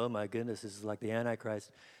president. Oh my goodness, this is like the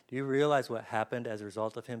Antichrist. Do you realize what happened as a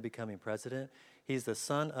result of him becoming president? He's the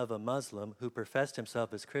son of a Muslim who professed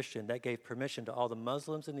himself as Christian. That gave permission to all the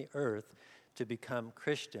Muslims in the earth to become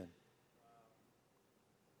Christian.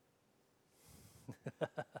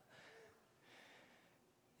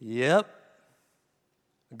 Yep.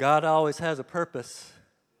 God always has a purpose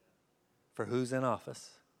for who's in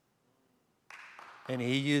office. And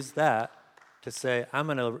he used that to say, I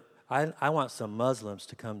want some Muslims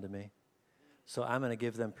to come to me. So I'm going to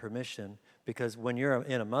give them permission, because when you're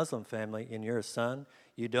in a Muslim family and you're a son,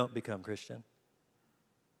 you don't become Christian.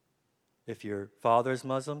 If your father is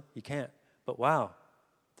Muslim, you can't. But wow,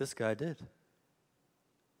 this guy did.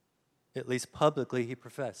 At least publicly he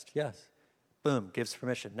professed, yes. Boom, gives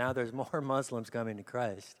permission. Now there's more Muslims coming to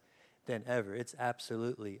Christ than ever. It's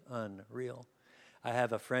absolutely unreal. I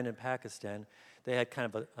have a friend in Pakistan. They had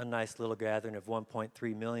kind of a nice little gathering of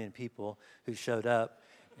 1.3 million people who showed up,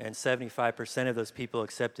 and 75% of those people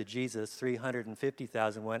accepted Jesus.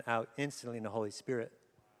 350,000 went out instantly in the Holy Spirit.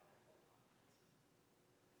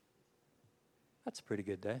 That's a pretty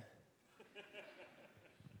good day.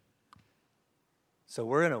 So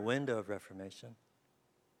we're in a window of reformation.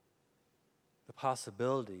 The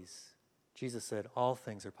possibilities, Jesus said, all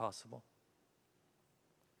things are possible.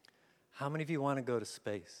 How many of you want to go to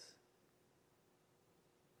space?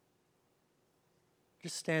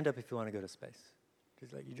 Just stand up if you want to go to space.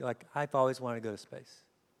 Just like I've always wanted to go to space.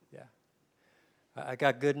 Yeah. I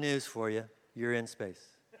got good news for you. You're in space.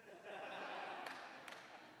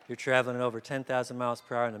 You're traveling at over 10,000 miles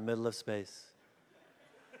per hour in the middle of space.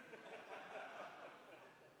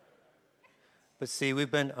 But see, we've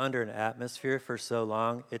been under an atmosphere for so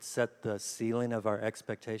long, it's set the ceiling of our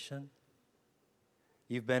expectation.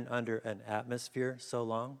 You've been under an atmosphere so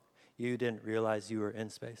long, you didn't realize you were in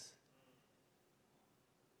space.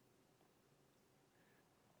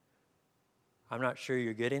 I'm not sure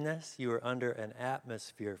you're getting this. You were under an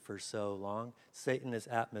atmosphere for so long. Satan is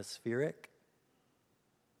atmospheric.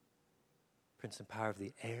 Prince and power of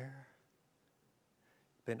the air.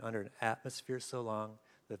 Been under an atmosphere so long.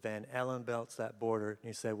 The Van Allen belt's that border. And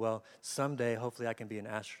you say, well, someday, hopefully I can be an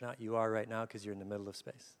astronaut. You are right now because you're in the middle of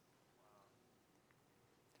space.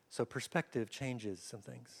 So perspective changes some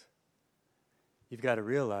things. You've got to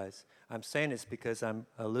realize, I'm saying this because I'm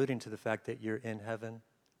alluding to the fact that you're in heaven.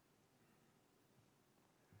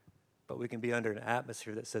 But we can be under an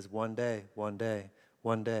atmosphere that says one day, one day,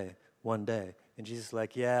 one day, one day. And Jesus is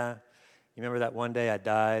like, yeah, you remember that one day I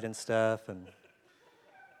died and stuff, and,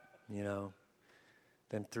 you know,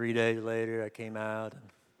 then 3 days later I came out, and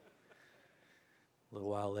a little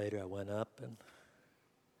while later I went up, and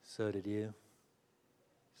so did you.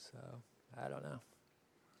 So, I don't know.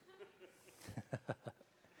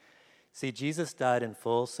 See, Jesus died in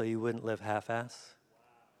full so you wouldn't live half-ass.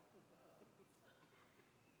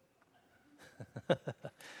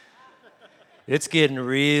 It's getting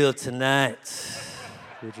real tonight.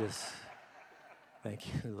 Thank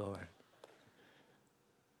you, Lord.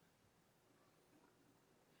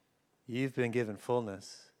 You've been given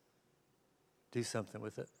fullness. Do something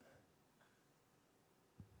with it.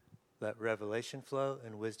 Let revelation flow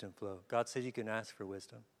and wisdom flow. God said you can ask for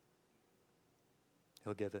wisdom.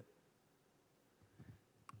 He'll give it.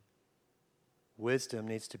 Wisdom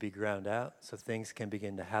needs to be ground out so things can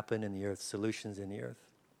begin to happen in the earth, solutions in the earth.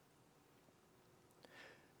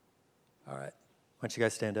 All right. Why don't you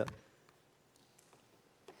guys stand up?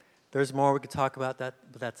 There's more we could talk about that,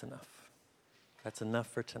 but that's enough. That's enough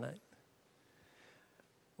for tonight.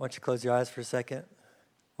 Why don't you close your eyes for a second?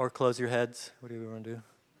 Or close your heads. What do you want to do?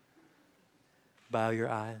 Bow your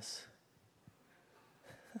eyes.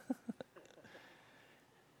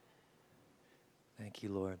 Thank you,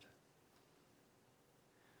 Lord.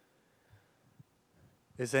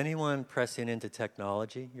 Is anyone pressing into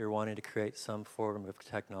technology? You're wanting to create some form of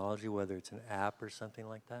technology, whether it's an app or something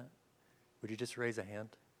like that? Would you just raise a hand?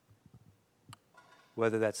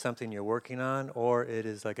 Whether that's something you're working on or it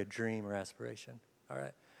is like a dream or aspiration. All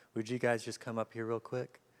right. Would you guys just come up here real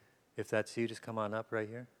quick? If that's you, just come on up right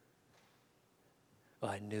here. Oh,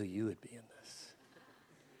 I knew you would be in this.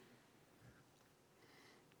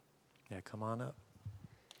 Yeah, come on up.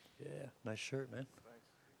 Yeah, nice shirt, man. Thanks.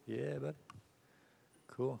 Yeah, buddy.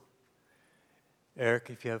 Cool. Eric,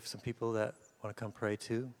 if you have some people that want to come pray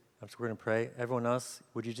too, we're going to pray. Everyone else,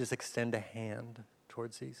 would you just extend a hand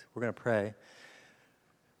towards these? We're going to pray.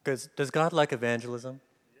 Because does God like evangelism?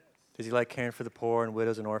 Yes. Does he like caring for the poor and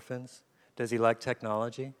widows and orphans? Does he like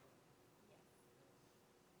technology?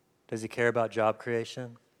 Does he care about job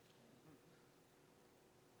creation?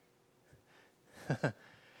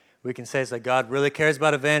 We can say it's like God really cares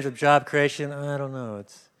about evangelism, job creation. I don't know.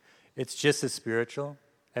 It's just as spiritual.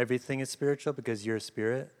 Everything is spiritual because you're a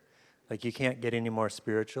spirit. Like you can't get any more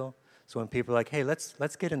spiritual. So when people are like, hey,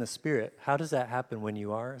 let's get in the spirit, how does that happen when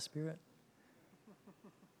you are a spirit?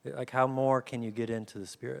 Like how more can you get into the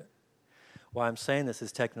spirit? Why I'm saying this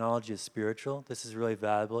is technology is spiritual. This is really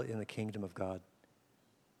valuable in the kingdom of God.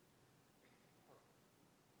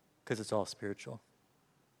 Because it's all spiritual.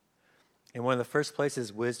 And one of the first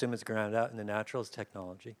places wisdom is ground out in the natural is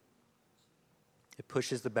technology. It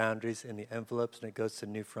pushes the boundaries and the envelopes, and it goes to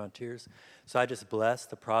new frontiers. So I just bless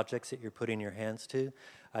the projects that you're putting your hands to.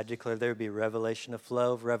 I declare there would be revelation of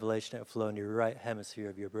flow that would flow in your right hemisphere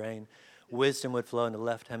of your brain. Wisdom would flow in the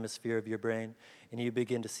left hemisphere of your brain, and you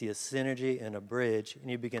begin to see a synergy and a bridge, and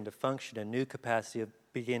you begin to function in a new capacity of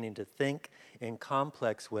beginning to think in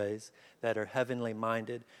complex ways that are heavenly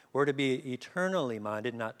minded. We're to be eternally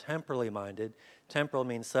minded, not temporally minded. Temporal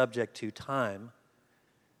means subject to time.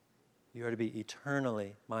 You are to be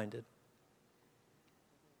eternally minded.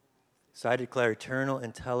 So I declare eternal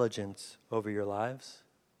intelligence over your lives.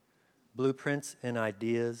 Blueprints and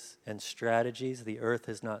ideas and strategies the earth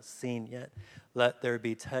has not seen yet. Let there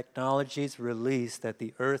be technologies released that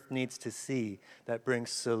the earth needs to see that brings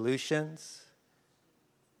solutions.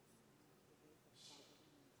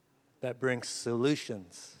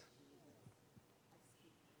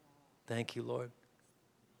 Thank you, Lord.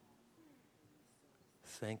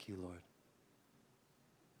 Thank you, Lord.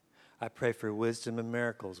 I pray for wisdom and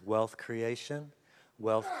miracles, wealth creation,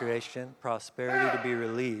 prosperity to be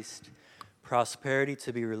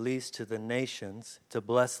released to the nations, to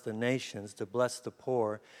bless the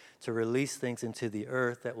poor, to release things into the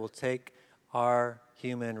earth that will take our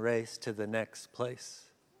human race to the next place.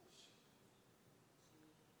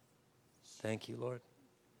 Thank you, Lord.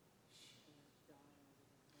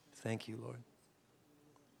 Thank you, Lord.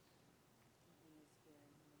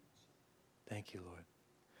 Thank you, Lord.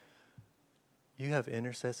 You have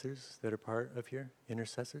intercessors that are part of here?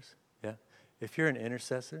 Intercessors? Yeah. If you're an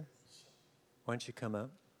intercessor, why don't you come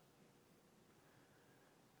up?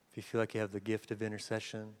 If you feel like you have the gift of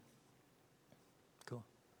intercession, cool.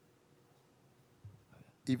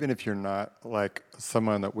 Even if you're not like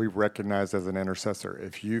someone that we recognize as an intercessor,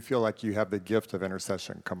 if you feel like you have the gift of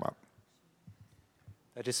intercession, come up.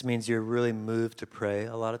 That just means you're really moved to pray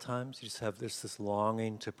a lot of times. You just have this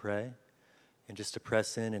longing to pray and just to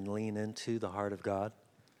press in and lean into the heart of God.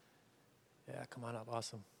 Yeah, come on up.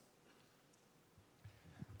 Awesome.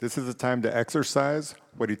 This is a time to exercise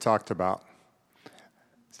what he talked about.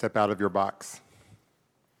 Step out of your box.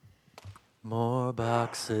 More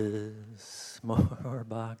boxes.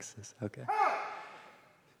 Okay.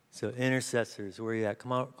 So intercessors, where are you at?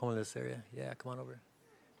 Come on to this area. Yeah, come on over.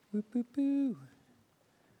 Boop, boop, boop.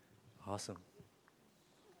 Awesome.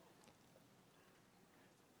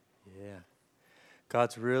 Yeah.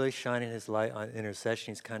 God's really shining his light on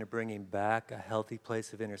intercession. He's kind of bringing back a healthy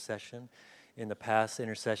place of intercession. In the past,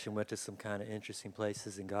 intercession went to some kind of interesting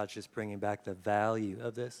places, and God's just bringing back the value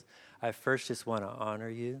of this. I first just want to honor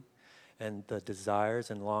you and the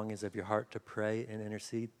desires and longings of your heart to pray and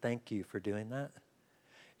intercede. Thank you for doing that.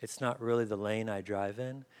 It's not really the lane I drive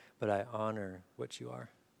in, but I honor what you are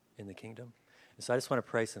in the kingdom. And so I just want to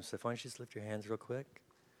pray some stuff. Why don't you just lift your hands real quick?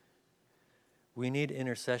 We need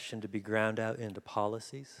intercession to be ground out into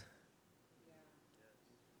policies.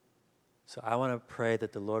 So I want to pray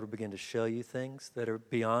that the Lord will begin to show you things that are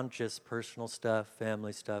beyond just personal stuff,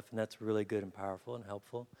 family stuff, and that's really good and powerful and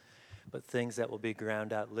helpful, but things that will be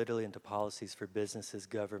ground out literally into policies for businesses,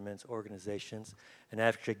 governments, organizations, and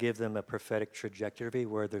actually give them a prophetic trajectory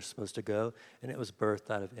where they're supposed to go, and it was birthed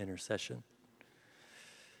out of intercession.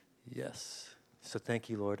 Yes. So thank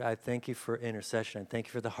you, Lord. I thank you for intercession. I thank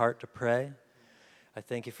you for the heart to pray. I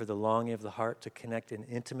thank you for the longing of the heart to connect in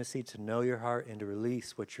intimacy, to know your heart, and to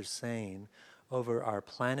release what you're saying over our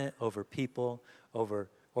planet, over people, over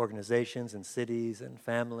organizations and cities and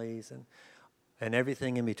families and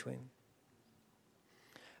everything in between.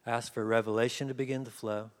 I ask for revelation to begin to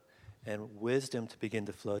flow and wisdom to begin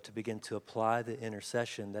to flow, to begin to apply the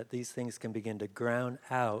intercession, that these things can begin to ground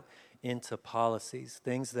out into policies,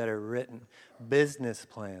 things that are written, business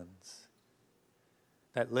plans.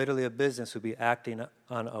 That literally a business would be acting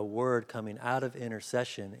on a word coming out of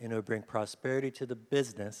intercession, and it would bring prosperity to the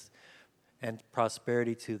business and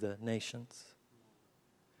prosperity to the nations.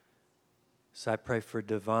 So I pray for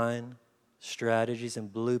divine strategies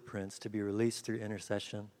and blueprints to be released through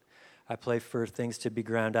intercession. I pray for things to be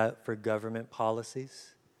ground out for government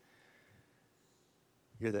policies.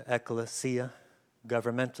 You're the ecclesia.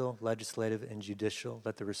 governmental, legislative, and judicial.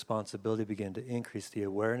 Let the responsibility begin to increase the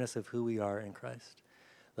awareness of who we are in Christ.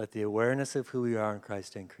 Let the awareness of who we are in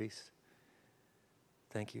Christ increase.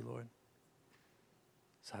 Thank you, Lord.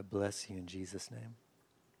 So I bless you in Jesus' name.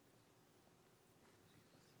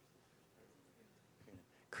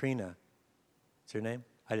 Krina, is your name?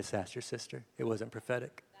 I just asked your sister. It wasn't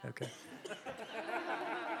prophetic. Okay.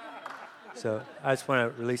 So I just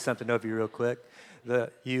want to release something over you real quick.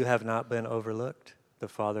 You have not been overlooked. The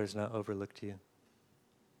Father's not overlooked you.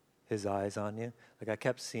 His eye's on you. Like I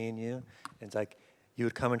kept seeing you, and it's like you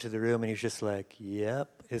would come into the room and he's just like, yep.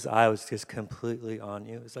 His eye was just completely on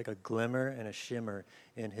you. It's like a glimmer and a shimmer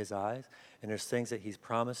in his eyes. And there's things that he's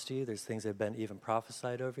promised you. There's things that have been even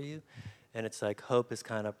prophesied over you. And it's like hope is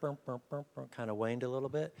kind of waned a little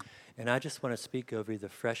bit. And I just want to speak over you the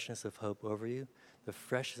freshness of hope over you. The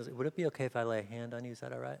freshness. Would it be okay if I lay a hand on you? Is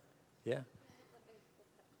that all right? Yeah?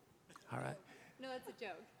 All right. No, it's a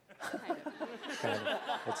joke. Kind of. Kind of.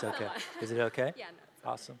 It's okay. Is it okay? Yeah, no. It's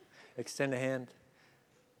Awesome. Extend a hand.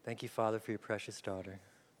 Thank you, Father, for your precious daughter.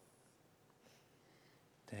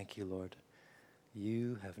 Thank you, Lord.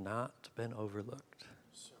 You have not been overlooked.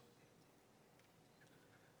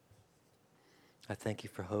 I thank you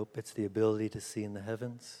for hope. It's the ability to see in the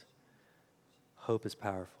heavens. Hope is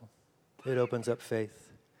powerful. It opens up faith.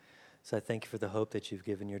 So I thank you for the hope that you've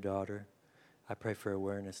given your daughter. I pray for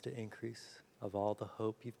awareness to increase of all the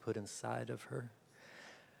hope you've put inside of her.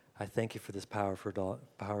 I thank you for this powerful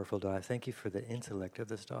daughter. I thank you for the intellect of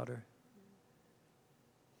this daughter.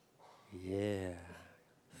 Yeah,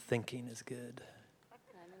 thinking is good.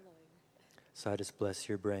 So I just bless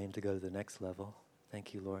your brain to go to the next level.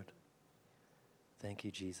 Thank you, Lord. Thank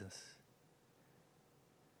you, Jesus.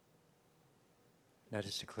 Now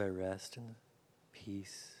just declare rest and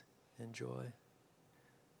peace and joy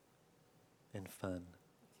and fun.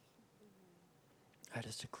 I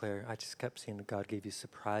just kept seeing that God gave you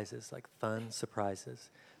surprises, like fun surprises.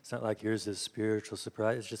 It's not like yours is spiritual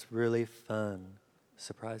surprise. It's just really fun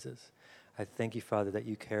surprises. I thank you, Father, that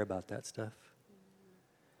you care about that stuff.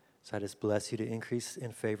 So I just bless you to increase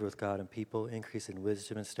in favor with God and people, increase in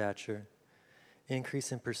wisdom and stature,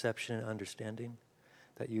 increase in perception and understanding,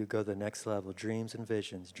 that you go to the next level. Dreams and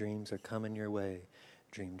visions. Dreams are coming your way.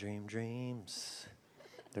 Dreams.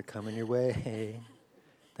 They're coming your way.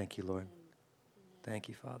 Thank you, Lord. Thank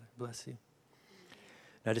you, Father. Bless you.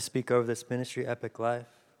 Now to speak over this ministry, Epic Life.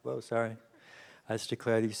 I just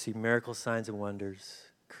declare that you see miracles, signs, and wonders,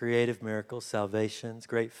 creative miracles, salvations,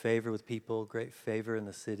 great favor with people, great favor in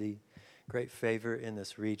the city, great favor in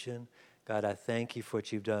this region. God, I thank you for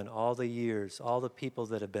what you've done all the years, all the people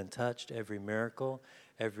that have been touched, every miracle,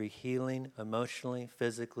 every healing, emotionally,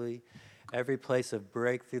 physically, every place of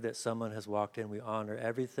breakthrough that someone has walked in. We honor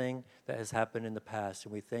everything that has happened in the past,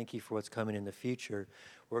 and we thank you for what's coming in the future.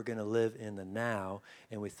 We're going to live in the now,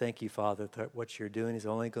 and we thank you, Father, that what you're doing is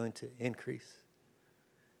only going to increase.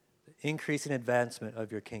 The increase in advancement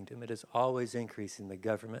of your kingdom. It is always increasing the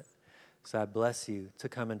government. So I bless you to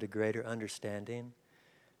come into greater understanding,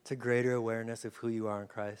 to greater awareness of who you are in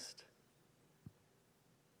Christ.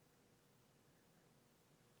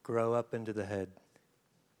 Grow up into the head,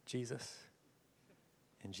 Jesus.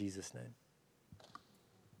 In Jesus' name.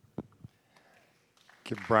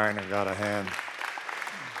 Give Brian and God a hand.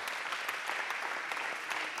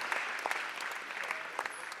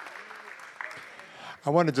 I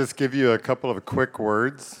want to just give you a couple of quick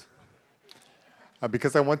words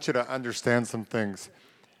because I want you to understand some things.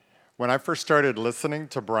 When I first started listening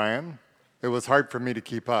to Brian, it was hard for me to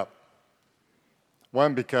keep up.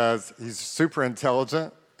 One, because he's super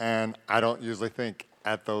intelligent, and I don't usually think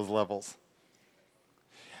at those levels.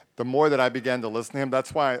 The more that I began to listen to him,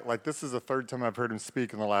 that's why, this is the third time I've heard him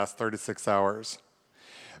speak in the last 36 hours.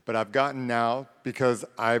 But I've gotten now, because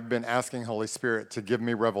I've been asking Holy Spirit to give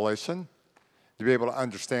me revelation, to be able to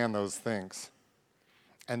understand those things.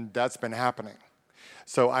 And that's been happening.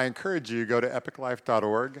 So I encourage you, go to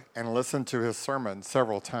epiclife.org and listen to his sermon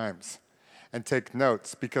several times and take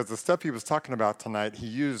notes, because the stuff he was talking about tonight, he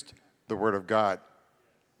used the Word of God.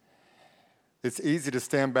 It's easy to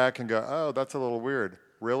stand back and go, oh, that's a little weird.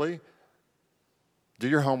 Really? Do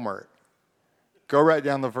your homework. Go write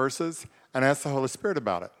down the verses and ask the Holy Spirit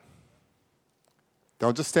about it.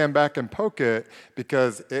 Don't just stand back and poke it,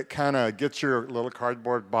 because it kind of gets your little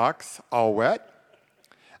cardboard box all wet.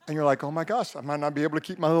 And you're like, oh my gosh, I might not be able to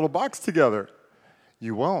keep my little box together.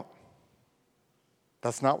 You won't.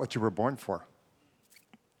 That's not what you were born for.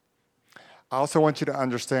 I also want you to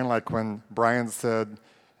understand, when Brian said,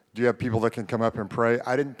 do you have people that can come up and pray?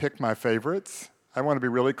 I didn't pick my favorites. I want to be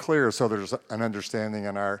really clear so there's an understanding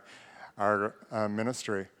in our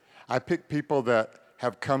ministry. I pick people that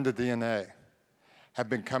have come to DNA, have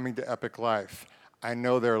been coming to Epic Life. I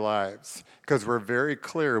know their lives because we're very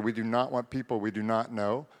clear. We do not want people we do not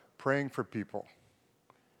know praying for people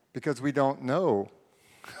because we don't know.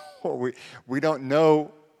 we don't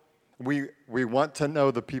know. We want to know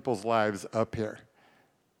the people's lives up here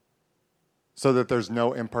so that there's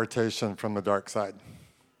no impartation from the dark side.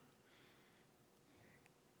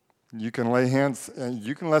 You can lay hands,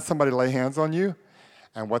 you can let somebody lay hands on you,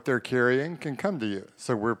 and what they're carrying can come to you.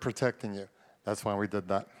 So we're protecting you. That's why we did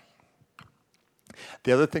that.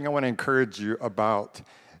 The other thing I want to encourage you about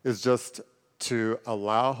is just to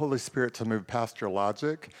allow Holy Spirit to move past your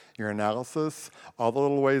logic, your analysis, all the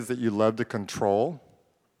little ways that you love to control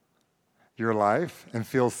your life and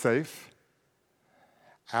feel safe.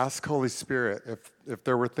 Ask Holy Spirit. If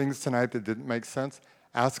there were things tonight that didn't make sense,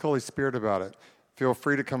 ask Holy Spirit about it. Feel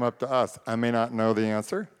free to come up to us. I may not know the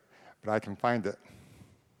answer, but I can find it.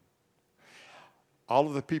 All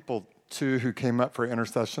of the people, too, who came up for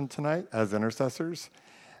intercession tonight as intercessors,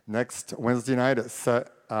 next Wednesday night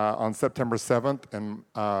on September 7th in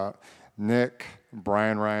Nick,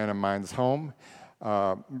 Brian, Ryan, and mine's home,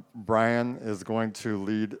 Brian is going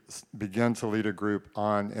to begin to lead a group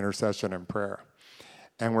on intercession and prayer.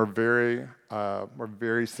 And we're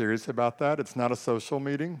very serious about that. It's not a social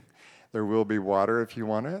meeting. There will be water if you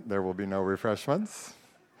want it. There will be no refreshments.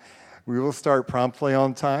 We will start promptly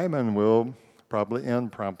on time, and we'll probably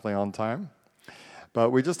end promptly on time. But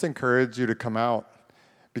we just encourage you to come out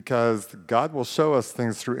because God will show us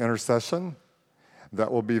things through intercession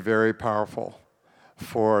that will be very powerful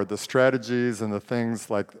for the strategies and the things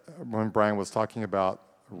like when Brian was talking about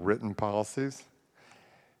written policies.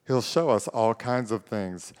 He'll show us all kinds of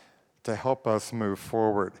things to help us move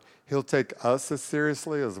forward. He'll take us as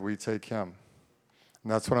seriously as we take him.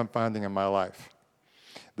 And that's what I'm finding in my life.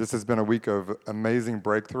 This has been a week of amazing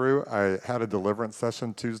breakthrough. I had a deliverance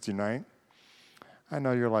session Tuesday night. I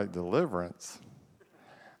know you're like, deliverance?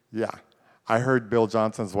 Yeah. I heard Bill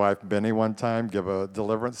Johnson's wife, Benny, one time give a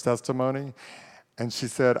deliverance testimony. And she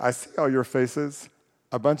said, I see all your faces.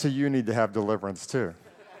 A bunch of you need to have deliverance too.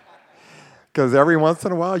 Because every once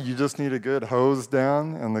in a while, you just need a good hose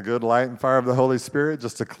down and the good light and fire of the Holy Spirit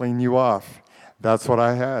just to clean you off. That's what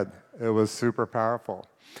I had. It was super powerful.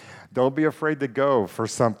 Don't be afraid to go for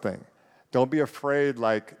something. Don't be afraid,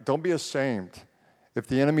 don't be ashamed. If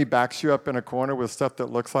the enemy backs you up in a corner with stuff that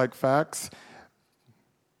looks like facts,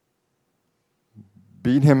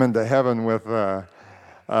 beat him into heaven with the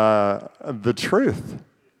truth.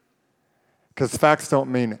 Because facts don't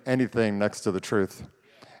mean anything next to the truth.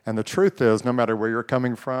 And the truth is, no matter where you're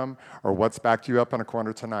coming from or what's backed you up in a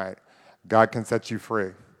corner tonight, God can set you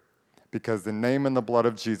free. Because the name and the blood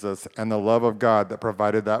of Jesus and the love of God that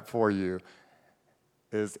provided that for you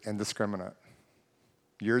is indiscriminate.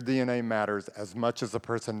 Your DNA matters as much as the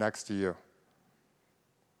person next to you.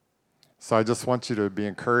 So I just want you to be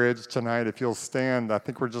encouraged tonight. If you'll stand, I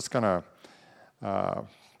think we're just going to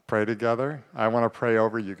pray together. I want to pray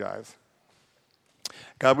over you guys.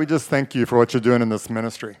 God, we just thank you for what you're doing in this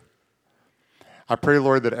ministry. I pray,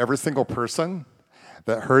 Lord, that every single person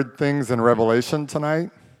that heard things in Revelation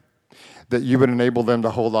tonight, that you would enable them to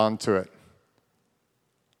hold on to it.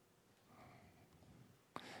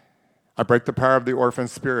 I break the power of the orphan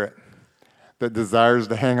spirit that desires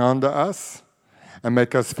to hang on to us and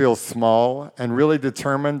make us feel small and really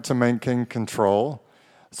determined to maintain control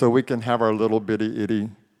so we can have our little bitty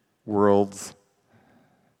itty worlds.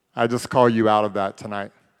 I just call you out of that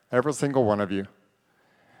tonight, every single one of you,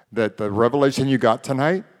 that the revelation you got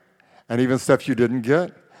tonight and even stuff you didn't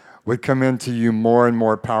get would come into you more and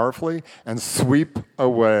more powerfully and sweep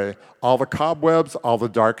away all the cobwebs, all the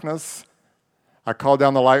darkness. I call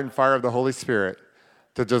down the light and fire of the Holy Spirit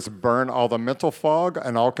to just burn all the mental fog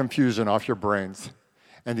and all confusion off your brains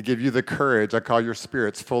and to give you the courage. I call your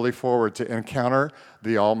spirits fully forward to encounter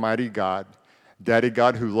the Almighty God, Daddy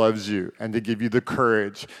God who loves you, and to give you the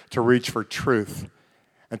courage to reach for truth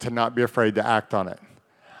and to not be afraid to act on it.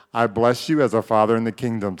 I bless you as a father in the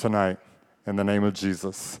kingdom tonight. In the name of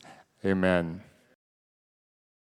Jesus, amen.